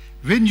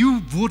 When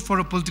you vote for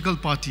a political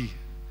party,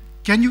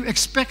 can you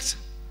expect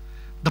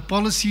the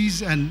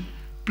policies and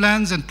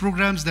plans and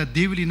programs that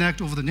they will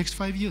enact over the next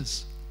 5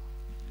 years?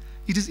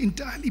 It is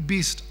entirely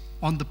based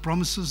on the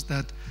promises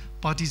that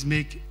parties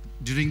make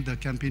during the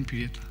campaign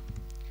period.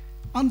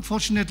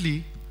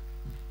 Unfortunately,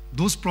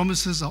 those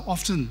promises are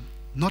often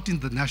not in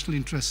the national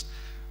interest,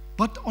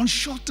 but on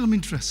short-term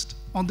interest,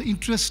 on the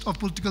interest of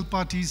political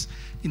parties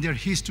in their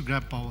haste to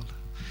grab power.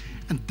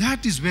 And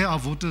that is where our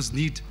voters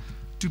need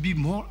to be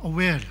more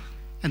aware.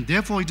 And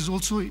therefore, it is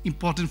also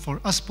important for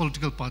us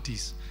political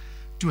parties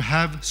to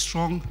have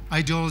strong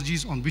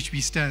ideologies on which we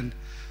stand,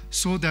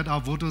 so that our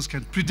voters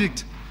can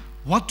predict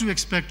what to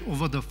expect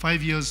over the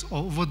 5 years or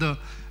over the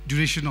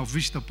duration of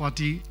which the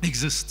party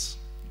exists.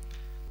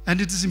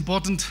 And it is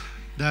important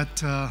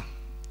that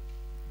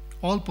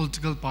all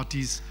political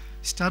parties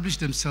establish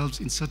themselves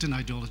in certain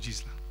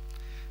ideologies.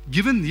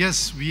 Given,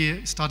 yes,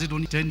 we started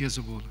only 10 years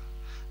ago,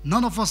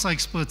 none of us are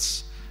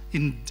experts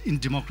in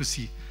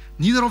democracy.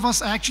 Neither of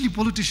us are actually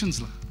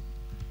politicians.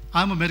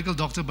 I'm a medical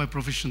doctor by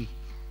profession,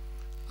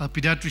 a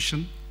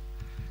pediatrician,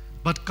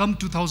 But come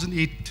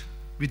 2008,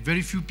 with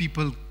very few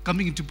people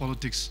coming into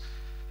politics,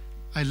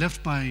 I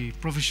left my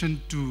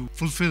profession to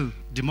fulfill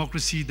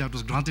democracy that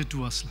was granted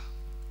to us.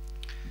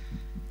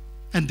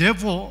 And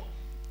therefore,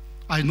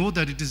 I know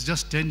that it is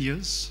just 10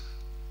 years.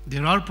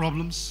 There are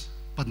problems,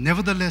 but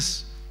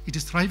nevertheless, it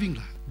is thriving.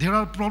 There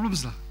are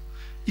problems.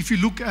 If you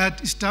look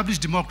at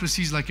established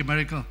democracies like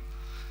America,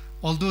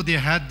 although they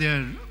had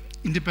their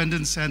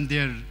independence and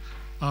their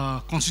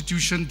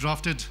constitution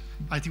drafted,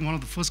 I think one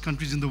of the first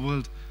countries in the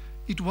world,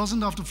 it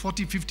wasn't after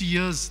 40, 50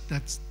 years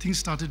that things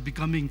started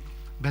becoming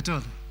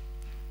better.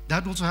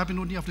 That also happened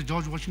only after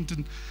George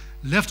Washington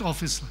left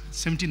office,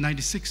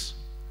 1796.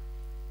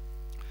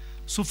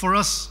 So for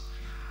us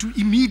to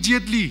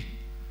immediately,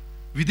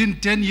 within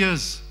 10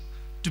 years,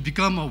 to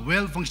become a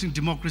well-functioning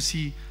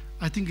democracy,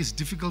 I think it's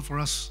difficult for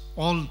us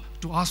all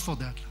to ask for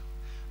that.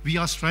 We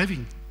are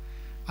striving.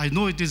 I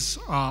know it is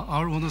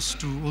our onus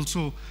to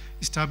also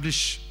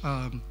establish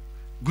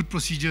good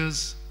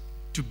procedures,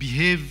 to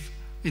behave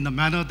in a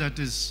manner that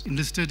is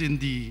enlisted in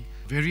the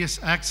various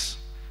acts,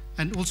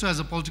 and also as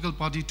a political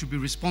party to be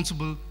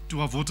responsible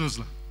to our voters.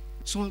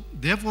 So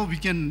therefore we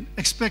can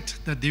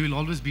expect that there will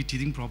always be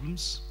teething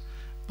problems,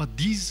 but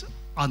these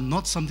are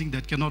not something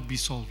that cannot be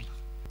solved.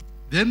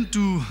 Then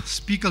to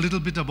speak a little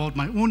bit about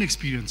my own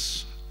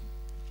experience.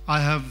 I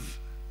have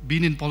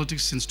been in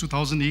politics since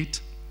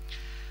 2008,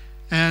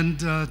 and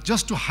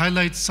just to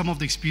highlight some of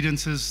the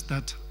experiences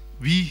that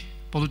we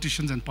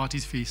politicians and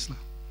parties face.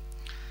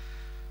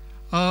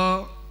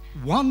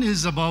 One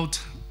is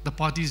about the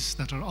parties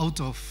that are out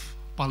of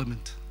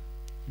parliament.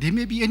 There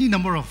may be any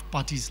number of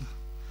parties,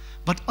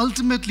 but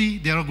ultimately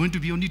there are going to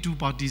be only two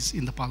parties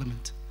in the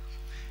parliament.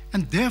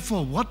 And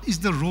therefore, what is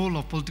the role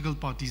of political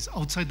parties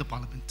outside the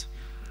parliament?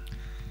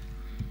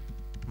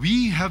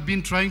 We have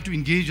been trying to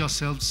engage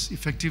ourselves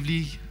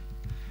effectively,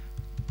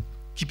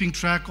 keeping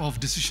track of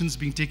decisions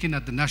being taken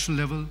at the national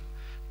level,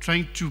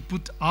 trying to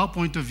put our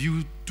point of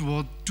view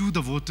to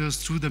the voters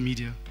through the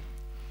media.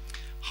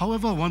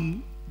 However,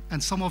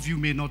 and some of you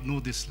may not know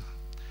this,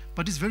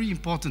 but it's very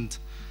important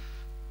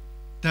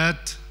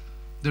that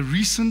the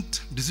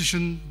recent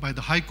decision by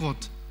the High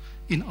Court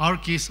in our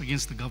case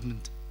against the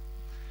government,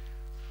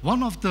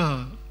 one of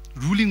the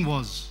ruling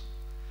was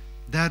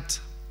that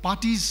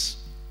parties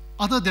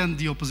other than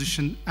the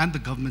opposition and the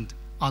government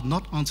are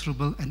not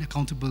answerable and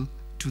accountable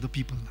to the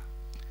people.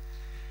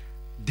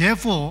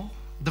 Therefore,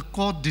 the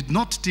court did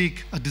not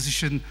take a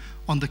decision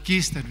on the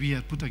case that we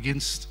had put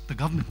against the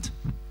government,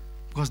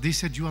 because they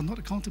said you are not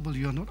accountable,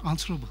 you are not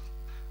answerable.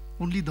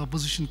 Only the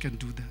opposition can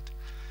do that.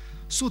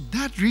 So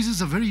that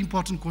raises a very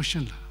important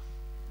question.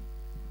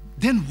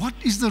 Then what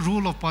is the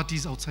role of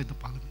parties outside the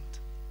parliament?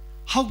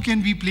 How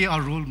can we play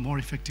our role more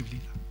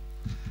effectively?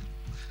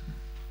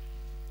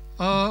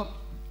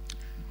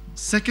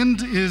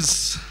 Second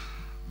is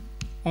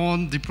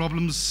on the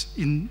problems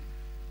in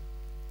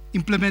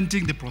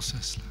implementing the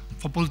process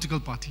for political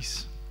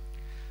parties.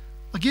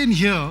 Again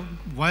here,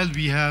 while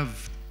we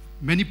have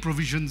many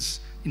provisions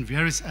in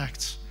various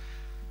acts,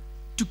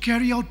 to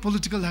carry out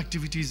political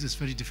activities is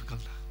very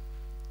difficult.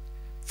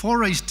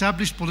 For an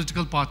established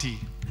political party,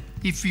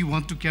 if we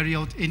want to carry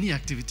out any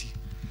activity,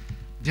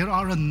 there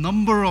are a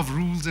number of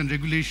rules and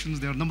regulations,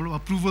 there are a number of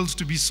approvals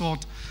to be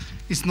sought.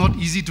 It's not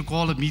easy to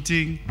call a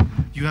meeting,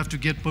 you have to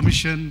get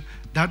permission,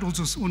 that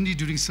also is only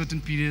during certain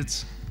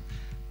periods.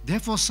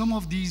 Therefore, some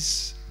of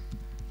these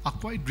are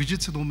quite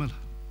rigid.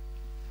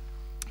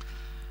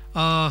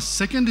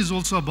 Second is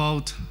also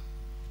about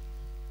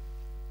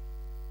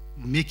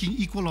making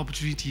equal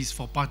opportunities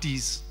for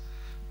parties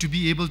to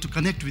be able to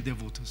connect with their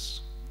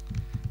voters.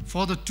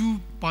 For the two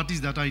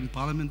parties that are in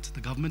parliament,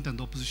 the government and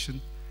the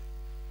opposition,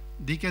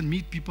 they can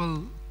meet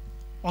people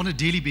on a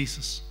daily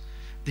basis.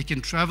 They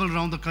can travel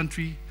around the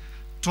country,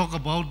 talk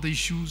about the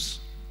issues.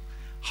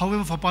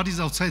 However, for parties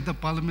outside the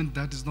parliament,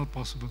 that is not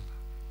possible.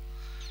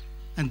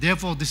 And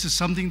therefore, this is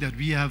something that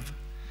we have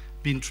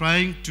been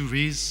trying to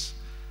raise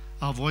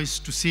our voice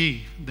to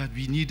say that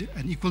we need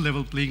an equal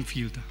level playing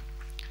field.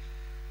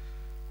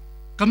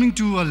 Coming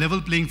to a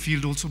level playing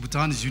field also,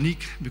 Bhutan is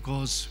unique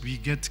because we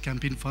get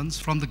campaign funds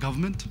from the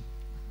government.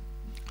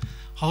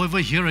 However,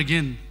 here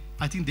again,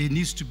 I think there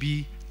needs to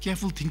be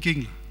careful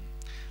thinking.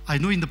 I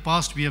know in the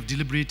past we have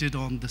deliberated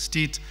on the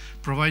state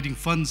providing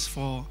funds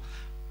for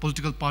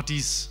political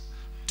parties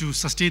to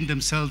sustain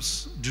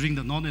themselves during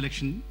the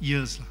non-election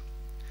years.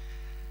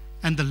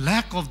 And the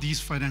lack of these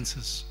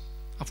finances,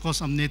 of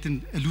course,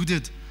 Nathan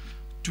alluded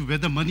to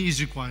whether money is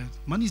required.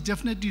 Money is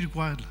definitely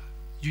required.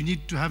 You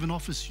need to have an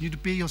office, you need to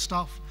pay your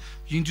staff,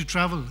 you need to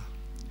travel.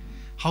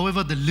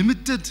 However, the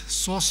limited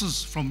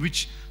sources from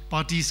which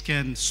parties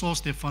can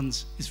source their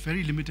funds is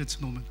very limited,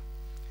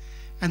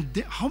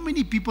 And how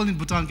many people in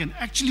Bhutan can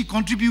actually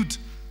contribute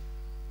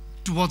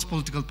towards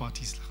political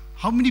parties?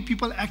 How many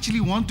people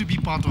actually want to be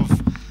part of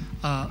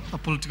a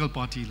political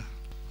party?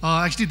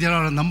 Actually, there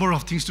are a number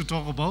of things to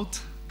talk about,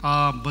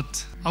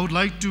 but I would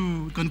like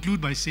to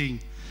conclude by saying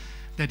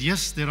that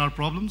yes, there are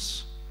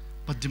problems,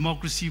 but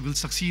democracy will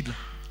succeed.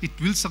 It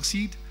will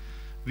succeed.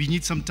 We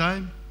need some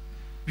time.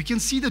 We can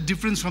see the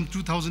difference from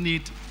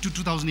 2008 to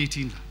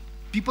 2018.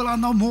 People are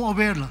now more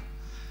aware.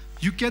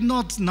 You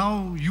cannot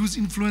now use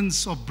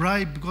influence or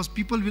bribe because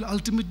people will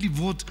ultimately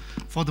vote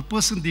for the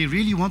person they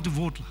really want to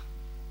vote.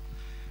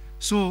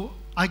 So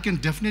I can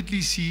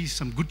definitely see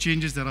some good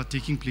changes that are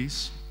taking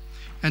place.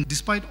 And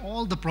despite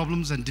all the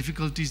problems and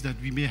difficulties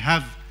that we may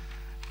have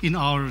in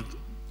our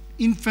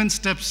infant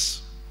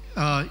steps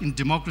in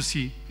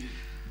democracy,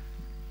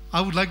 I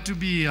would like to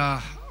be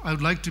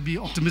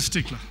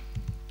optimistic.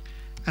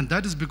 And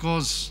that is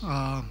because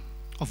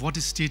of what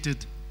is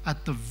stated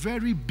at the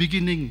very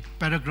beginning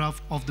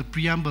paragraph of the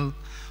preamble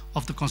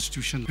of the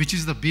Constitution, which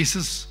is the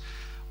basis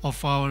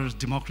of our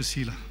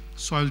democracy.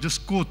 So I'll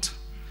just quote,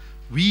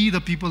 "We,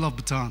 the people of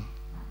Bhutan,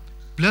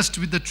 blessed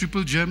with the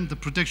triple gem, the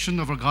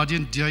protection of our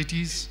guardian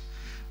deities,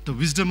 the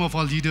wisdom of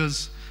our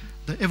leaders,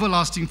 the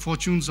everlasting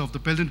fortunes of the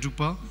Pelden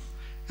Drukpa,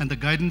 and the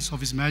guidance of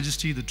His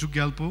Majesty, the Druk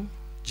Gyalpo,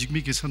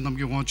 Jigme Kesan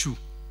Namge Wanchu.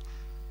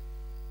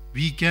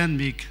 We can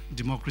make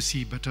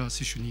democracy better,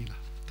 Sishunila."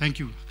 Thank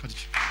you,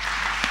 Khadij.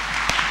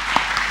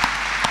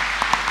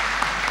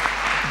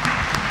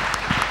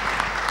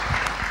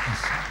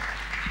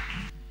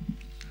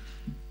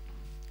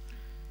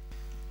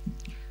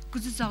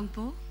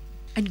 Kuzuzangpo,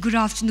 and good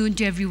afternoon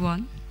to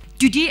everyone.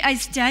 Today I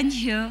stand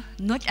here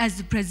not as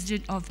the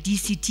president of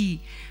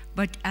DCT,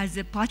 but as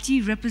a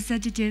party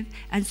representative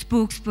and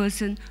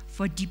spokesperson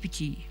for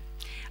DPT,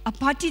 a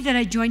party that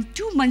I joined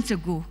 2 months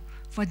ago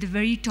for the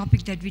very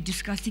topic that we're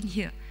discussing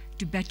here,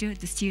 to better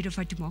the state of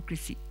our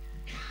democracy.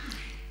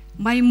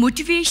 My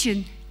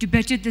motivation to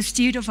better the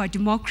state of our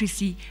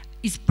democracy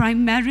is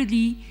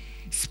primarily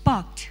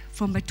sparked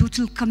from a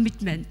total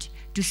commitment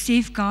to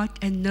safeguard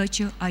and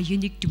nurture our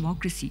unique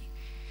democracy.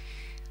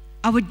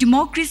 Our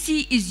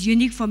democracy is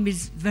unique from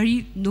its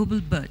very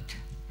noble birth,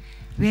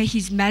 where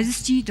His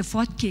Majesty, the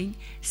fourth King,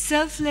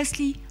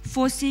 selflessly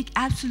forsake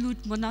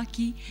absolute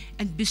monarchy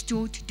and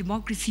bestowed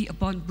democracy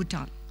upon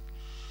Bhutan.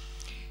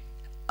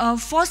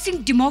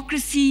 Forcing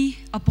democracy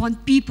upon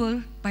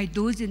people by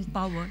those in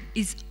power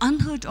is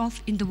unheard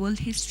of in the world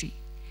history.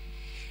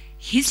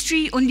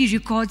 History only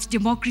records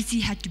democracy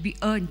had to be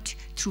earned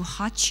through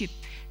hardship,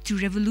 through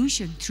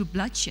revolution, through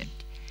bloodshed.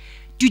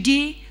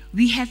 Today,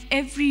 we have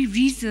every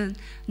reason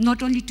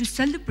not only to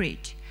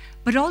celebrate,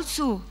 but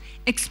also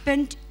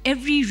expend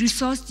every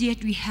resource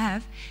that we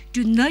have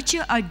to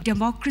nurture our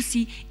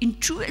democracy in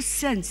truest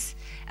sense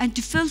and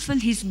to fulfill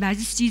His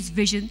Majesty's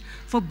vision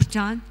for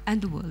Bhutan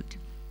and the world.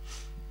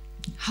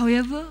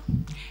 However,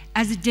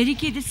 as a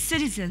dedicated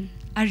citizen,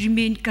 I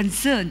remain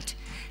concerned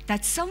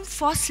that some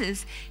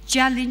forces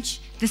challenge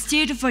the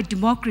state of our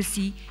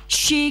democracy,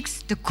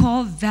 shakes the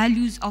core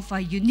values of our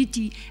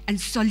unity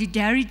and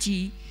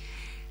solidarity,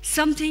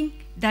 something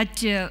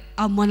that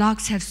our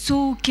monarchs have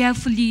so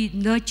carefully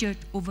nurtured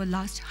over the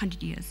last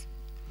 100 years.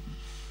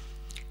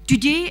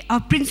 Today,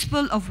 our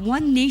principle of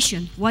one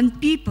nation, one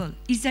people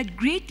is at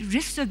great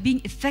risk of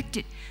being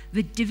affected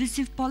with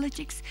divisive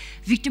politics,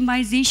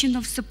 victimization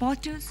of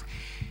supporters,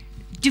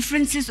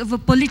 differences over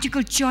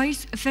political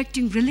choice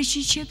affecting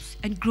relationships,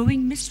 and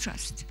growing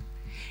mistrust.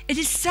 It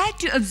is sad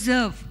to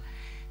observe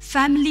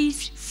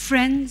families,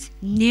 friends,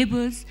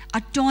 neighbors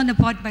are torn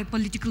apart by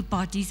political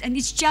parties, and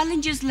it's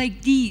challenges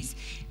like these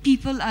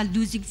people are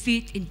losing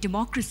faith in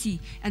democracy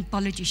and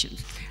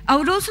politicians. I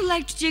would also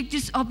like to take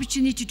this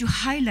opportunity to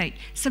highlight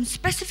some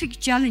specific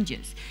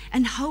challenges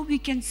and how we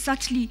can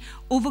subtly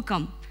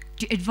overcome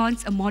to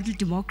advance a model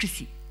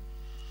democracy.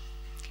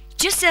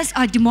 Just as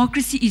our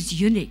democracy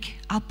is unique,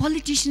 our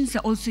politicians are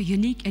also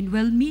unique and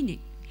well-meaning.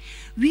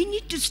 We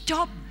need to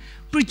stop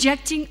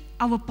projecting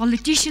our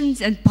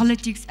politicians and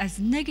politics as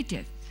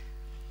negative,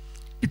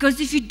 because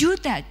if you do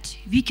that,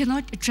 we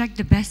cannot attract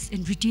the best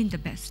and retain the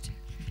best.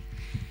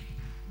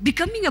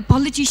 Becoming a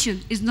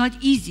politician is not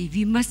easy.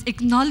 We must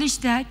acknowledge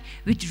that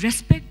with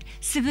respect,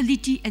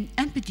 civility, and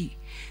empathy.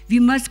 We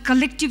must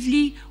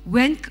collectively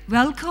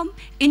welcome,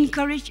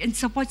 encourage, and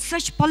support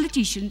such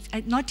politicians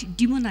and not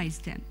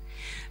demonize them.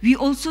 We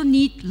also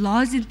need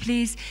laws in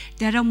place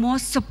that are more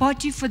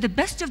supportive for the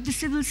best of the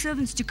civil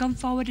servants to come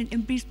forward and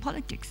embrace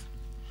politics.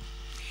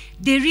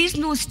 There is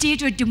no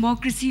state or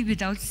democracy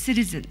without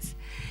citizens.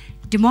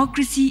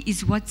 Democracy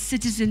is what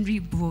citizenry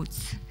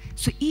votes.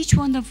 So each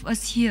one of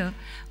us here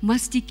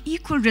must take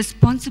equal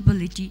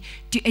responsibility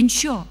to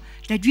ensure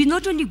that we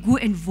not only go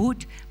and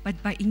vote,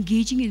 but by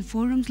engaging in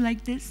forums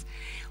like this,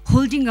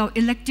 holding our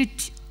elected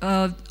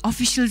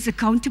officials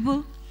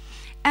accountable,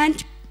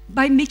 and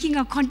by making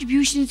our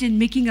contributions in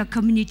making our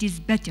communities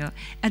better,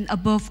 and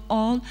above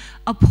all,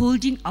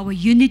 upholding our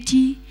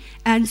unity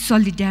and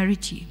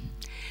solidarity.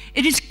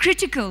 It is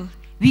critical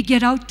we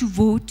get out to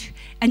vote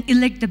and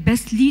elect the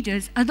best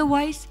leaders,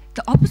 otherwise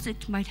the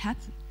opposite might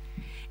happen.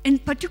 In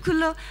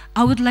particular,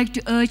 I would like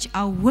to urge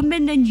our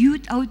women and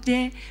youth out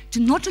there to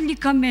not only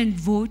come and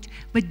vote,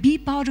 but be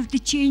part of the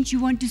change you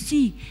want to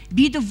see.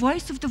 Be the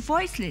voice of the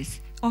voiceless,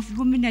 of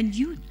women and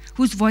youth,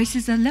 whose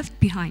voices are left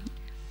behind.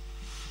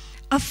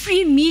 A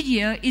free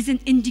media is an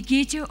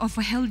indicator of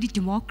a healthy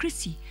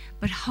democracy,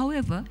 but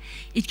however,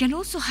 it can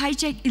also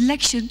hijack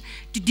election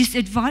to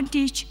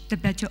disadvantage the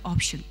better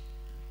option.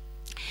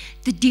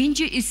 The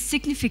danger is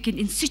significant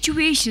in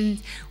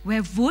situations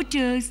where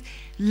voters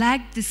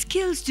lack the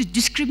skills to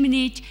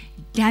discriminate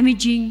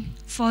damaging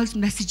false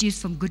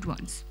messages from good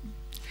ones.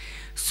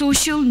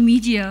 Social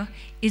media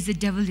is a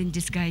devil in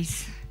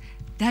disguise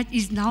that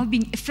is now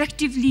being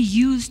effectively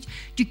used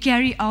to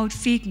carry out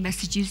fake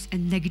messages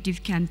and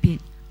negative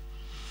campaigns,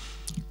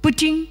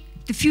 putting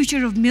the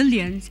future of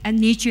millions and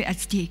nature at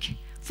stake.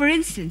 For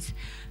instance,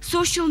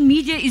 social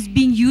media is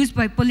being used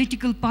by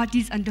political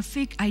parties under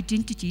fake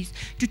identities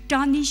to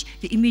tarnish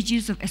the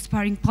images of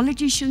aspiring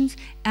politicians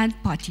and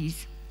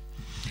parties.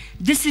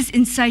 This is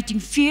inciting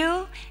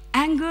fear,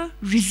 anger,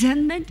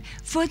 resentment,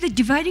 further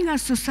dividing our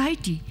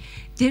society.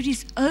 There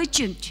is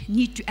urgent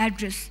need to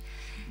address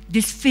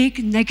this fake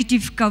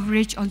negative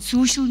coverage on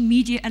social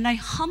media, and I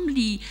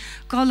humbly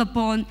call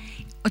upon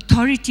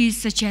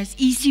authorities such as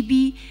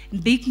ECB,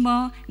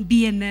 BIGMA,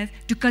 BMF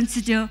to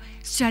consider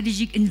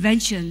strategic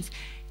inventions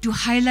to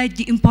highlight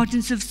the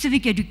importance of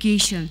civic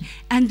education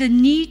and the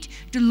need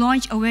to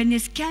launch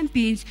awareness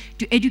campaigns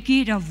to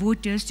educate our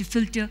voters to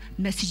filter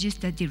messages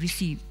that they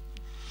receive.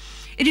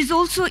 It is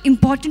also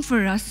important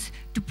for us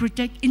to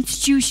protect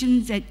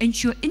institutions and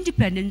ensure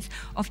independence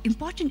of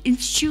important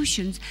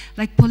institutions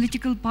like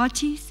political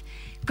parties,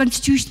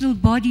 constitutional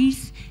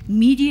bodies,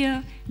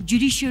 media,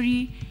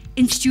 judiciary,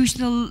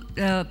 institutional,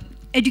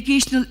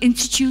 educational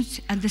institutes,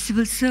 and the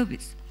civil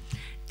service.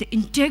 The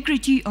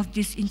integrity of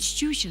these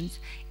institutions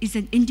is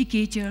an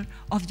indicator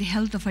of the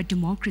health of our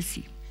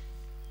democracy.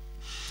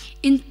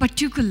 In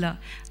particular,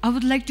 I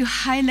would like to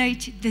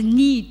highlight the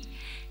need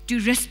to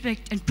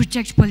respect and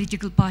protect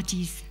political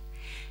parties.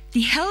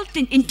 The health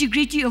and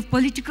integrity of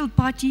political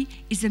party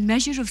is a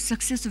measure of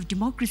success of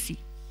democracy.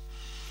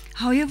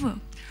 However,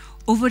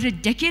 over a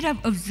decade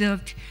I've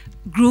observed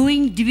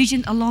growing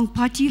division along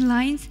party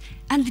lines,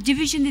 and the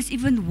division is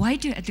even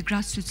wider at the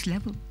grassroots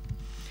level.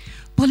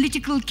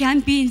 Political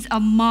campaigns are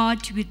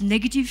marred with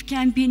negative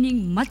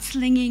campaigning,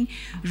 mudslinging,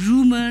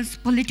 rumors,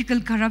 political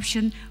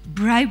corruption,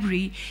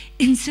 bribery,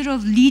 instead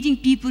of leading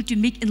people to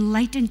make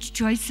enlightened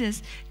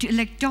choices to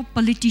elect top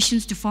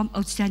politicians to form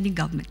outstanding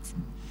governments.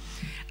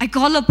 I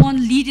call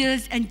upon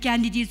leaders and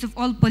candidates of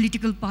all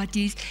political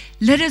parties,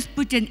 let us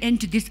put an end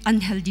to this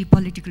unhealthy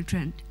political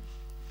trend.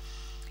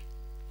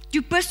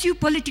 To pursue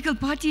political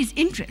parties'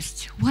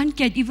 interests, one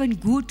can even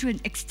go to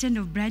an extent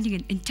of branding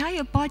an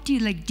entire party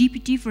like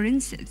DPT, for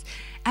instance,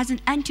 as an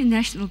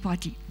anti-national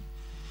party.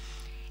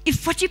 If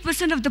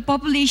 40% of the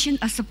population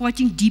are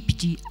supporting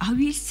DPT, are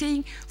we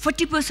saying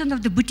 40%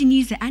 of the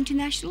Bhutanese are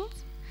anti-nationals?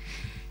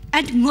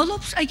 And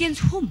Ngolops against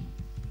whom?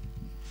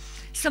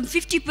 Some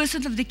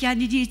 50% of the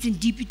candidates in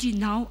DPT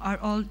now are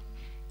all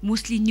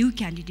mostly new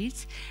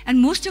candidates, and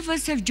most of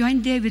us have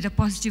joined there with a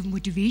positive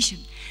motivation.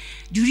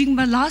 During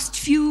my last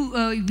few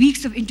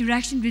weeks of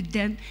interaction with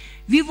them,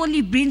 we've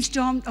only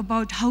brainstormed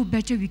about how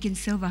better we can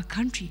serve our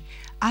country.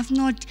 I've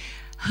not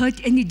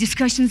heard any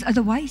discussions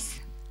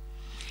otherwise.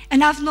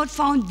 And I've not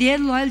found their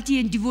loyalty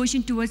and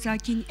devotion towards our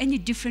king any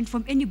different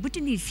from any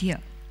Bhutanese here.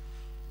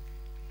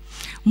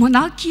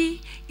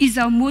 Monarchy is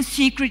our most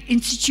sacred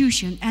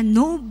institution, and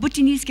no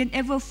Bhutanese can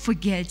ever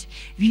forget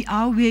we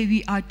are where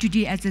we are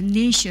today as a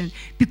nation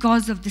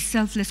because of the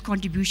selfless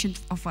contribution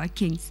of our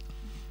kings.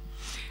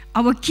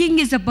 Our king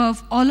is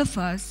above all of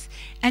us,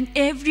 and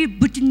every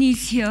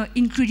Bhutanese here,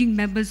 including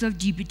members of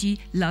DPT,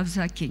 loves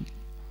our king.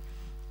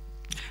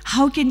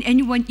 How can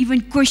anyone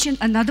even question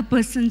another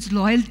person's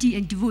loyalty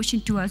and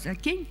devotion towards our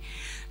king?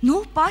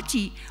 No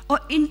party or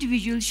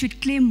individual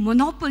should claim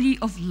monopoly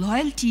of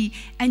loyalty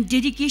and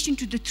dedication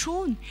to the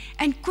throne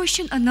and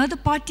question another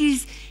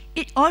party's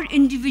or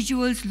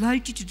individual's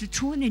loyalty to the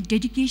throne and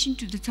dedication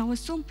to the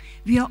Tawasum.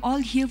 We are all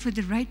here for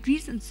the right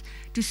reasons,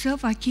 to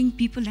serve our king,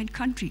 people, and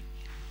country.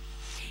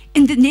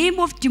 In the name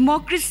of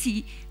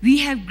democracy, we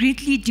have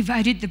greatly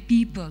divided the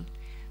people.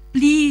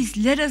 Please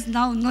let us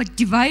now not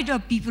divide our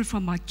people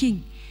from our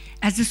king.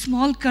 As a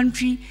small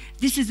country,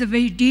 this is a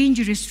very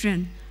dangerous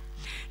trend.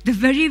 The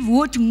very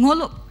word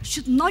ngolop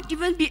should not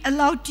even be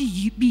allowed to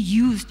be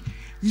used,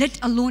 let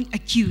alone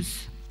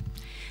accuse.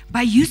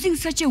 By using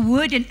such a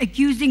word and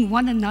accusing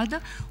one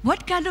another,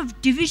 what kind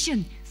of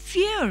division,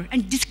 fear,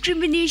 and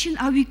discrimination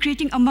are we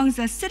creating amongst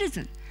our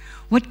citizens?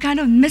 What kind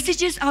of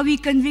messages are we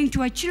conveying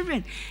to our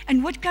children?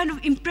 And what kind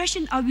of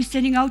impression are we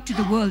sending out to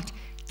the world?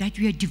 That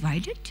we are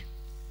divided?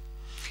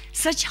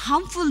 Such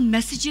harmful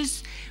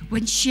messages,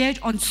 when shared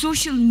on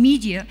social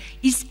media,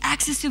 is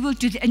accessible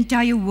to the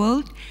entire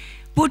world,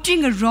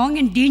 portraying a wrong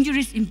and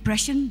dangerous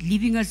impression,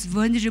 leaving us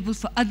vulnerable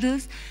for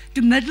others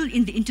to meddle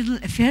in the internal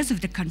affairs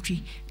of the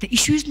country. The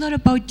issue is not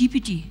about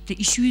DPT. The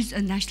issue is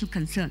a national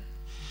concern.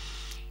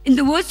 In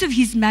the words of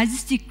His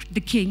Majesty the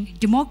King,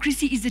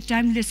 democracy is a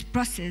timeless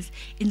process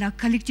in our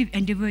collective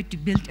endeavor to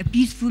build a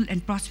peaceful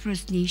and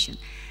prosperous nation.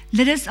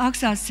 Let us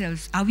ask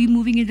ourselves, are we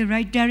moving in the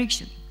right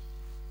direction?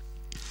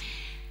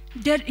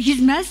 His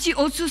Majesty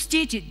also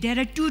stated there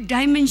are two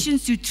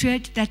dimensions to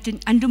threat that can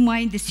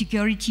undermine the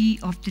security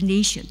of the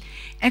nation: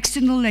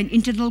 external and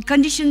internal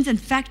conditions and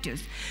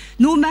factors.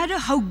 No matter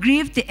how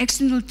grave the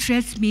external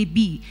threats may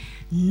be,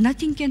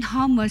 nothing can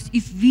harm us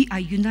if we are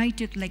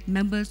united like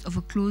members of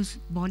a close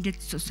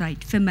bonded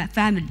society,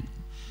 family.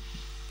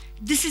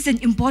 This is an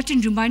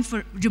important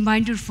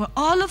reminder for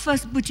all of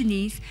us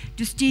Bhutanese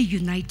to stay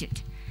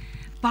united.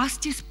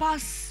 Past is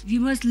past. We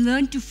must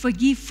learn to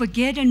forgive,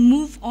 forget, and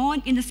move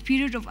on in a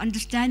spirit of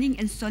understanding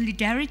and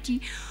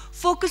solidarity.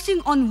 Focusing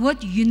on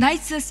what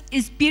unites us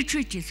is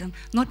patriotism,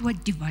 not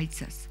what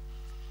divides us.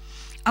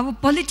 Our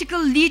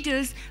political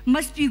leaders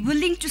must be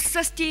willing to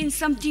sustain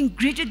something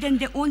greater than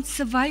their own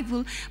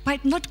survival by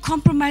not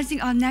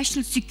compromising our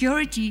national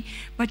security,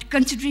 but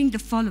considering the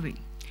following.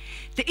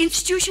 The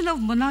institution of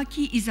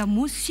monarchy is our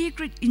most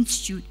sacred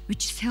institute,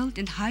 which is held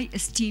in high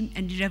esteem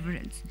and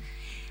reverence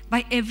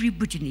by every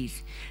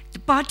Bhutanese. The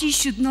party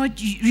should not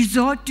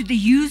resort to the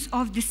use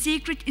of the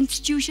sacred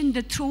institution,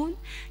 the throne,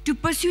 to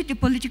pursue the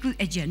political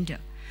agenda.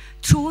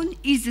 Throne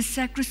is a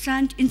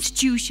sacrosanct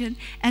institution,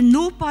 and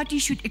no party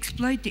should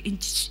exploit the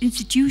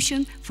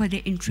institution for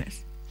their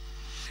interests.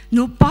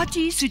 No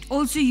party should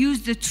also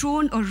use the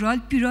throne or royal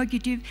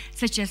prerogative,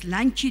 such as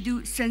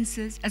Lankidu,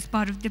 census, as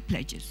part of their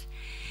pledges.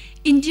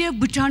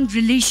 India-Bhutan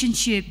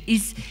relationship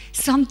is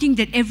something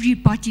that every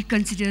party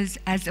considers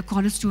as a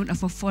cornerstone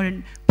of a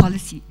foreign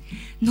policy.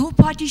 No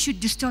party should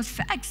distort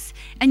facts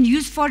and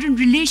use foreign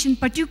relations,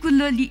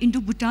 particularly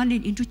into Bhutan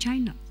and into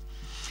China.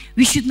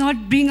 We should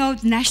not bring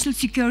out national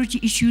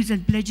security issues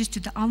and pledges to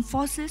the armed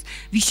forces.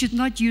 We should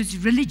not use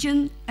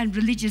religion and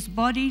religious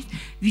bodies.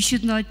 We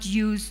should not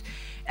use,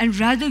 and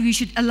rather we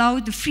should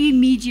allow the free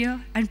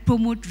media and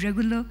promote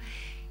regular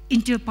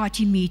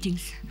inter-party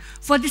meetings.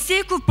 For the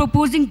sake of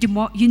proposing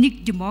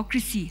unique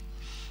democracy,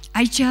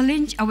 I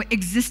challenge our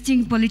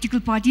existing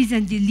political parties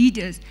and their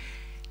leaders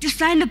to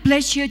sign a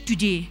pledge here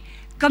today,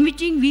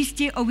 committing we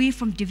stay away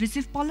from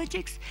divisive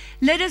politics.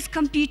 Let us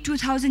compete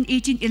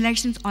 2018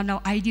 elections on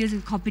our ideas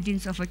and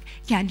competence of our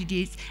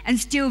candidates and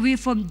stay away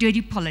from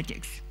dirty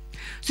politics,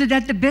 so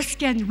that the best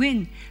can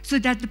win, so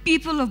that the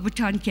people of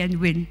Bhutan can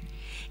win.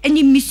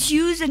 Any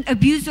misuse and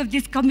abuse of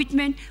this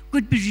commitment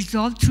could be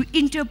resolved through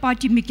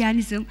inter-party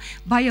mechanism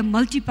by a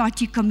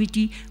multi-party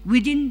committee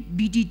within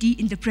BDD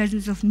in the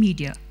presence of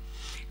media.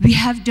 We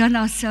have done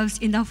ourselves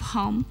enough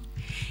harm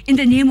in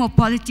the name of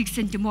politics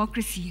and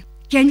democracy.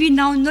 Can we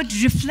now not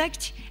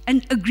reflect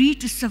and agree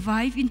to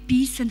survive in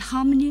peace and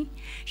harmony,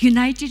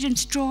 united and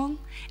strong,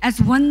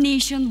 as one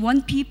nation,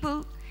 one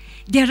people?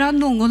 There are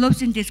no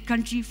ngolops in this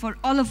country, for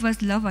all of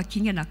us love our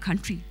king and our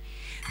country.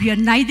 We are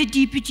neither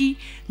DPT,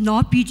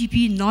 nor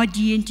PTP, nor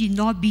DNT,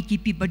 nor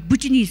BTP, but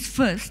Bhutanese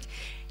first.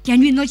 Can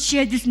we not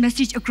share this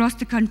message across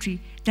the country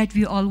that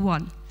we all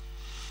want?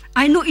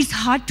 I know it's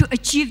hard to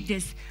achieve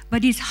this,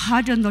 but it's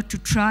harder not to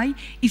try.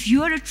 If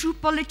you are a true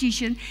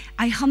politician,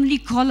 I humbly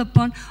call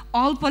upon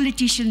all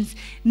politicians,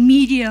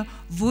 media,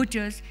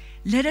 voters,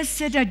 let us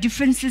set our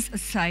differences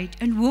aside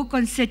and work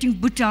on setting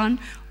Bhutan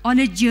on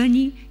a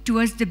journey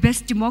towards the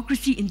best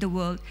democracy in the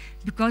world,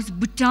 because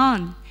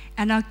Bhutan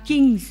and our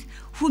kings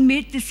who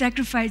made the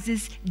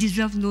sacrifices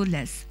deserve no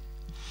less.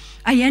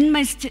 I end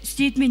my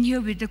statement here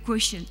with the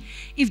question: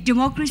 if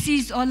democracy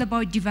is all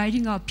about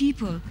dividing our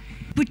people,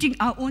 putting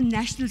our own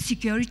national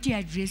security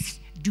at risk,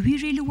 do we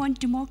really want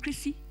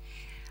democracy?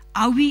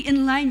 Are we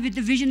in line with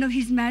the vision of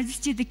His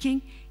Majesty the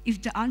King?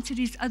 If the answer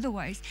is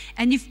otherwise,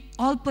 and if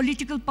all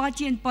political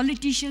parties and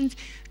politicians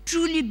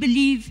truly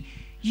believe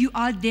you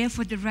are there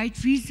for the right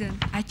reason,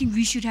 I think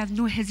we should have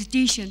no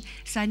hesitation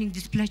signing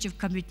this pledge of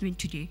commitment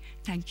today.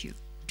 Thank you.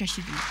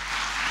 Tashidi.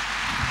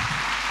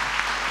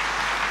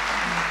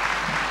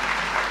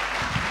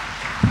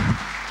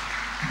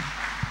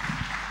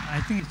 I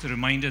think it's a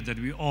reminder that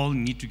we all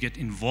need to get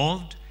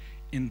involved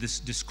in this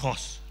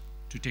discourse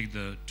to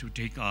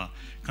take our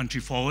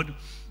country forward.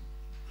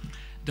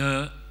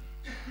 The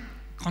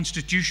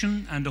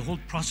Constitution and the whole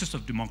process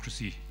of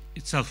democracy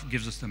itself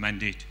gives us the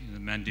mandate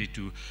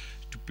to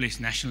place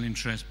national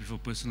interest before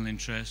personal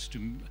interest,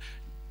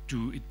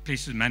 it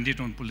places a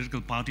mandate on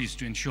political parties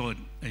to ensure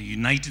a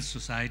united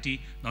society,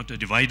 not a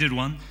divided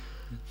one,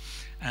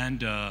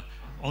 and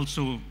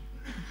also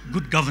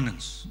good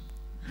governance,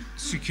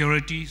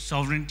 security,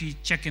 sovereignty,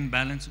 check and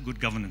balance, good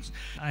governance.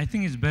 I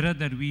think it's better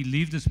that we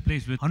leave this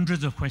place with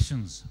hundreds of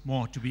questions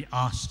more to be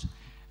asked,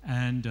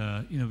 and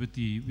with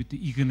the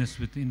eagerness,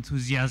 with the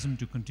enthusiasm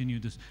to continue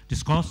this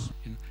discourse,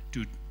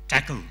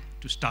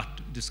 to start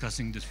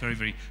discussing this very,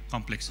 very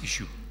complex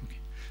issue. Okay.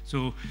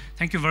 So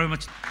thank you very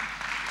much.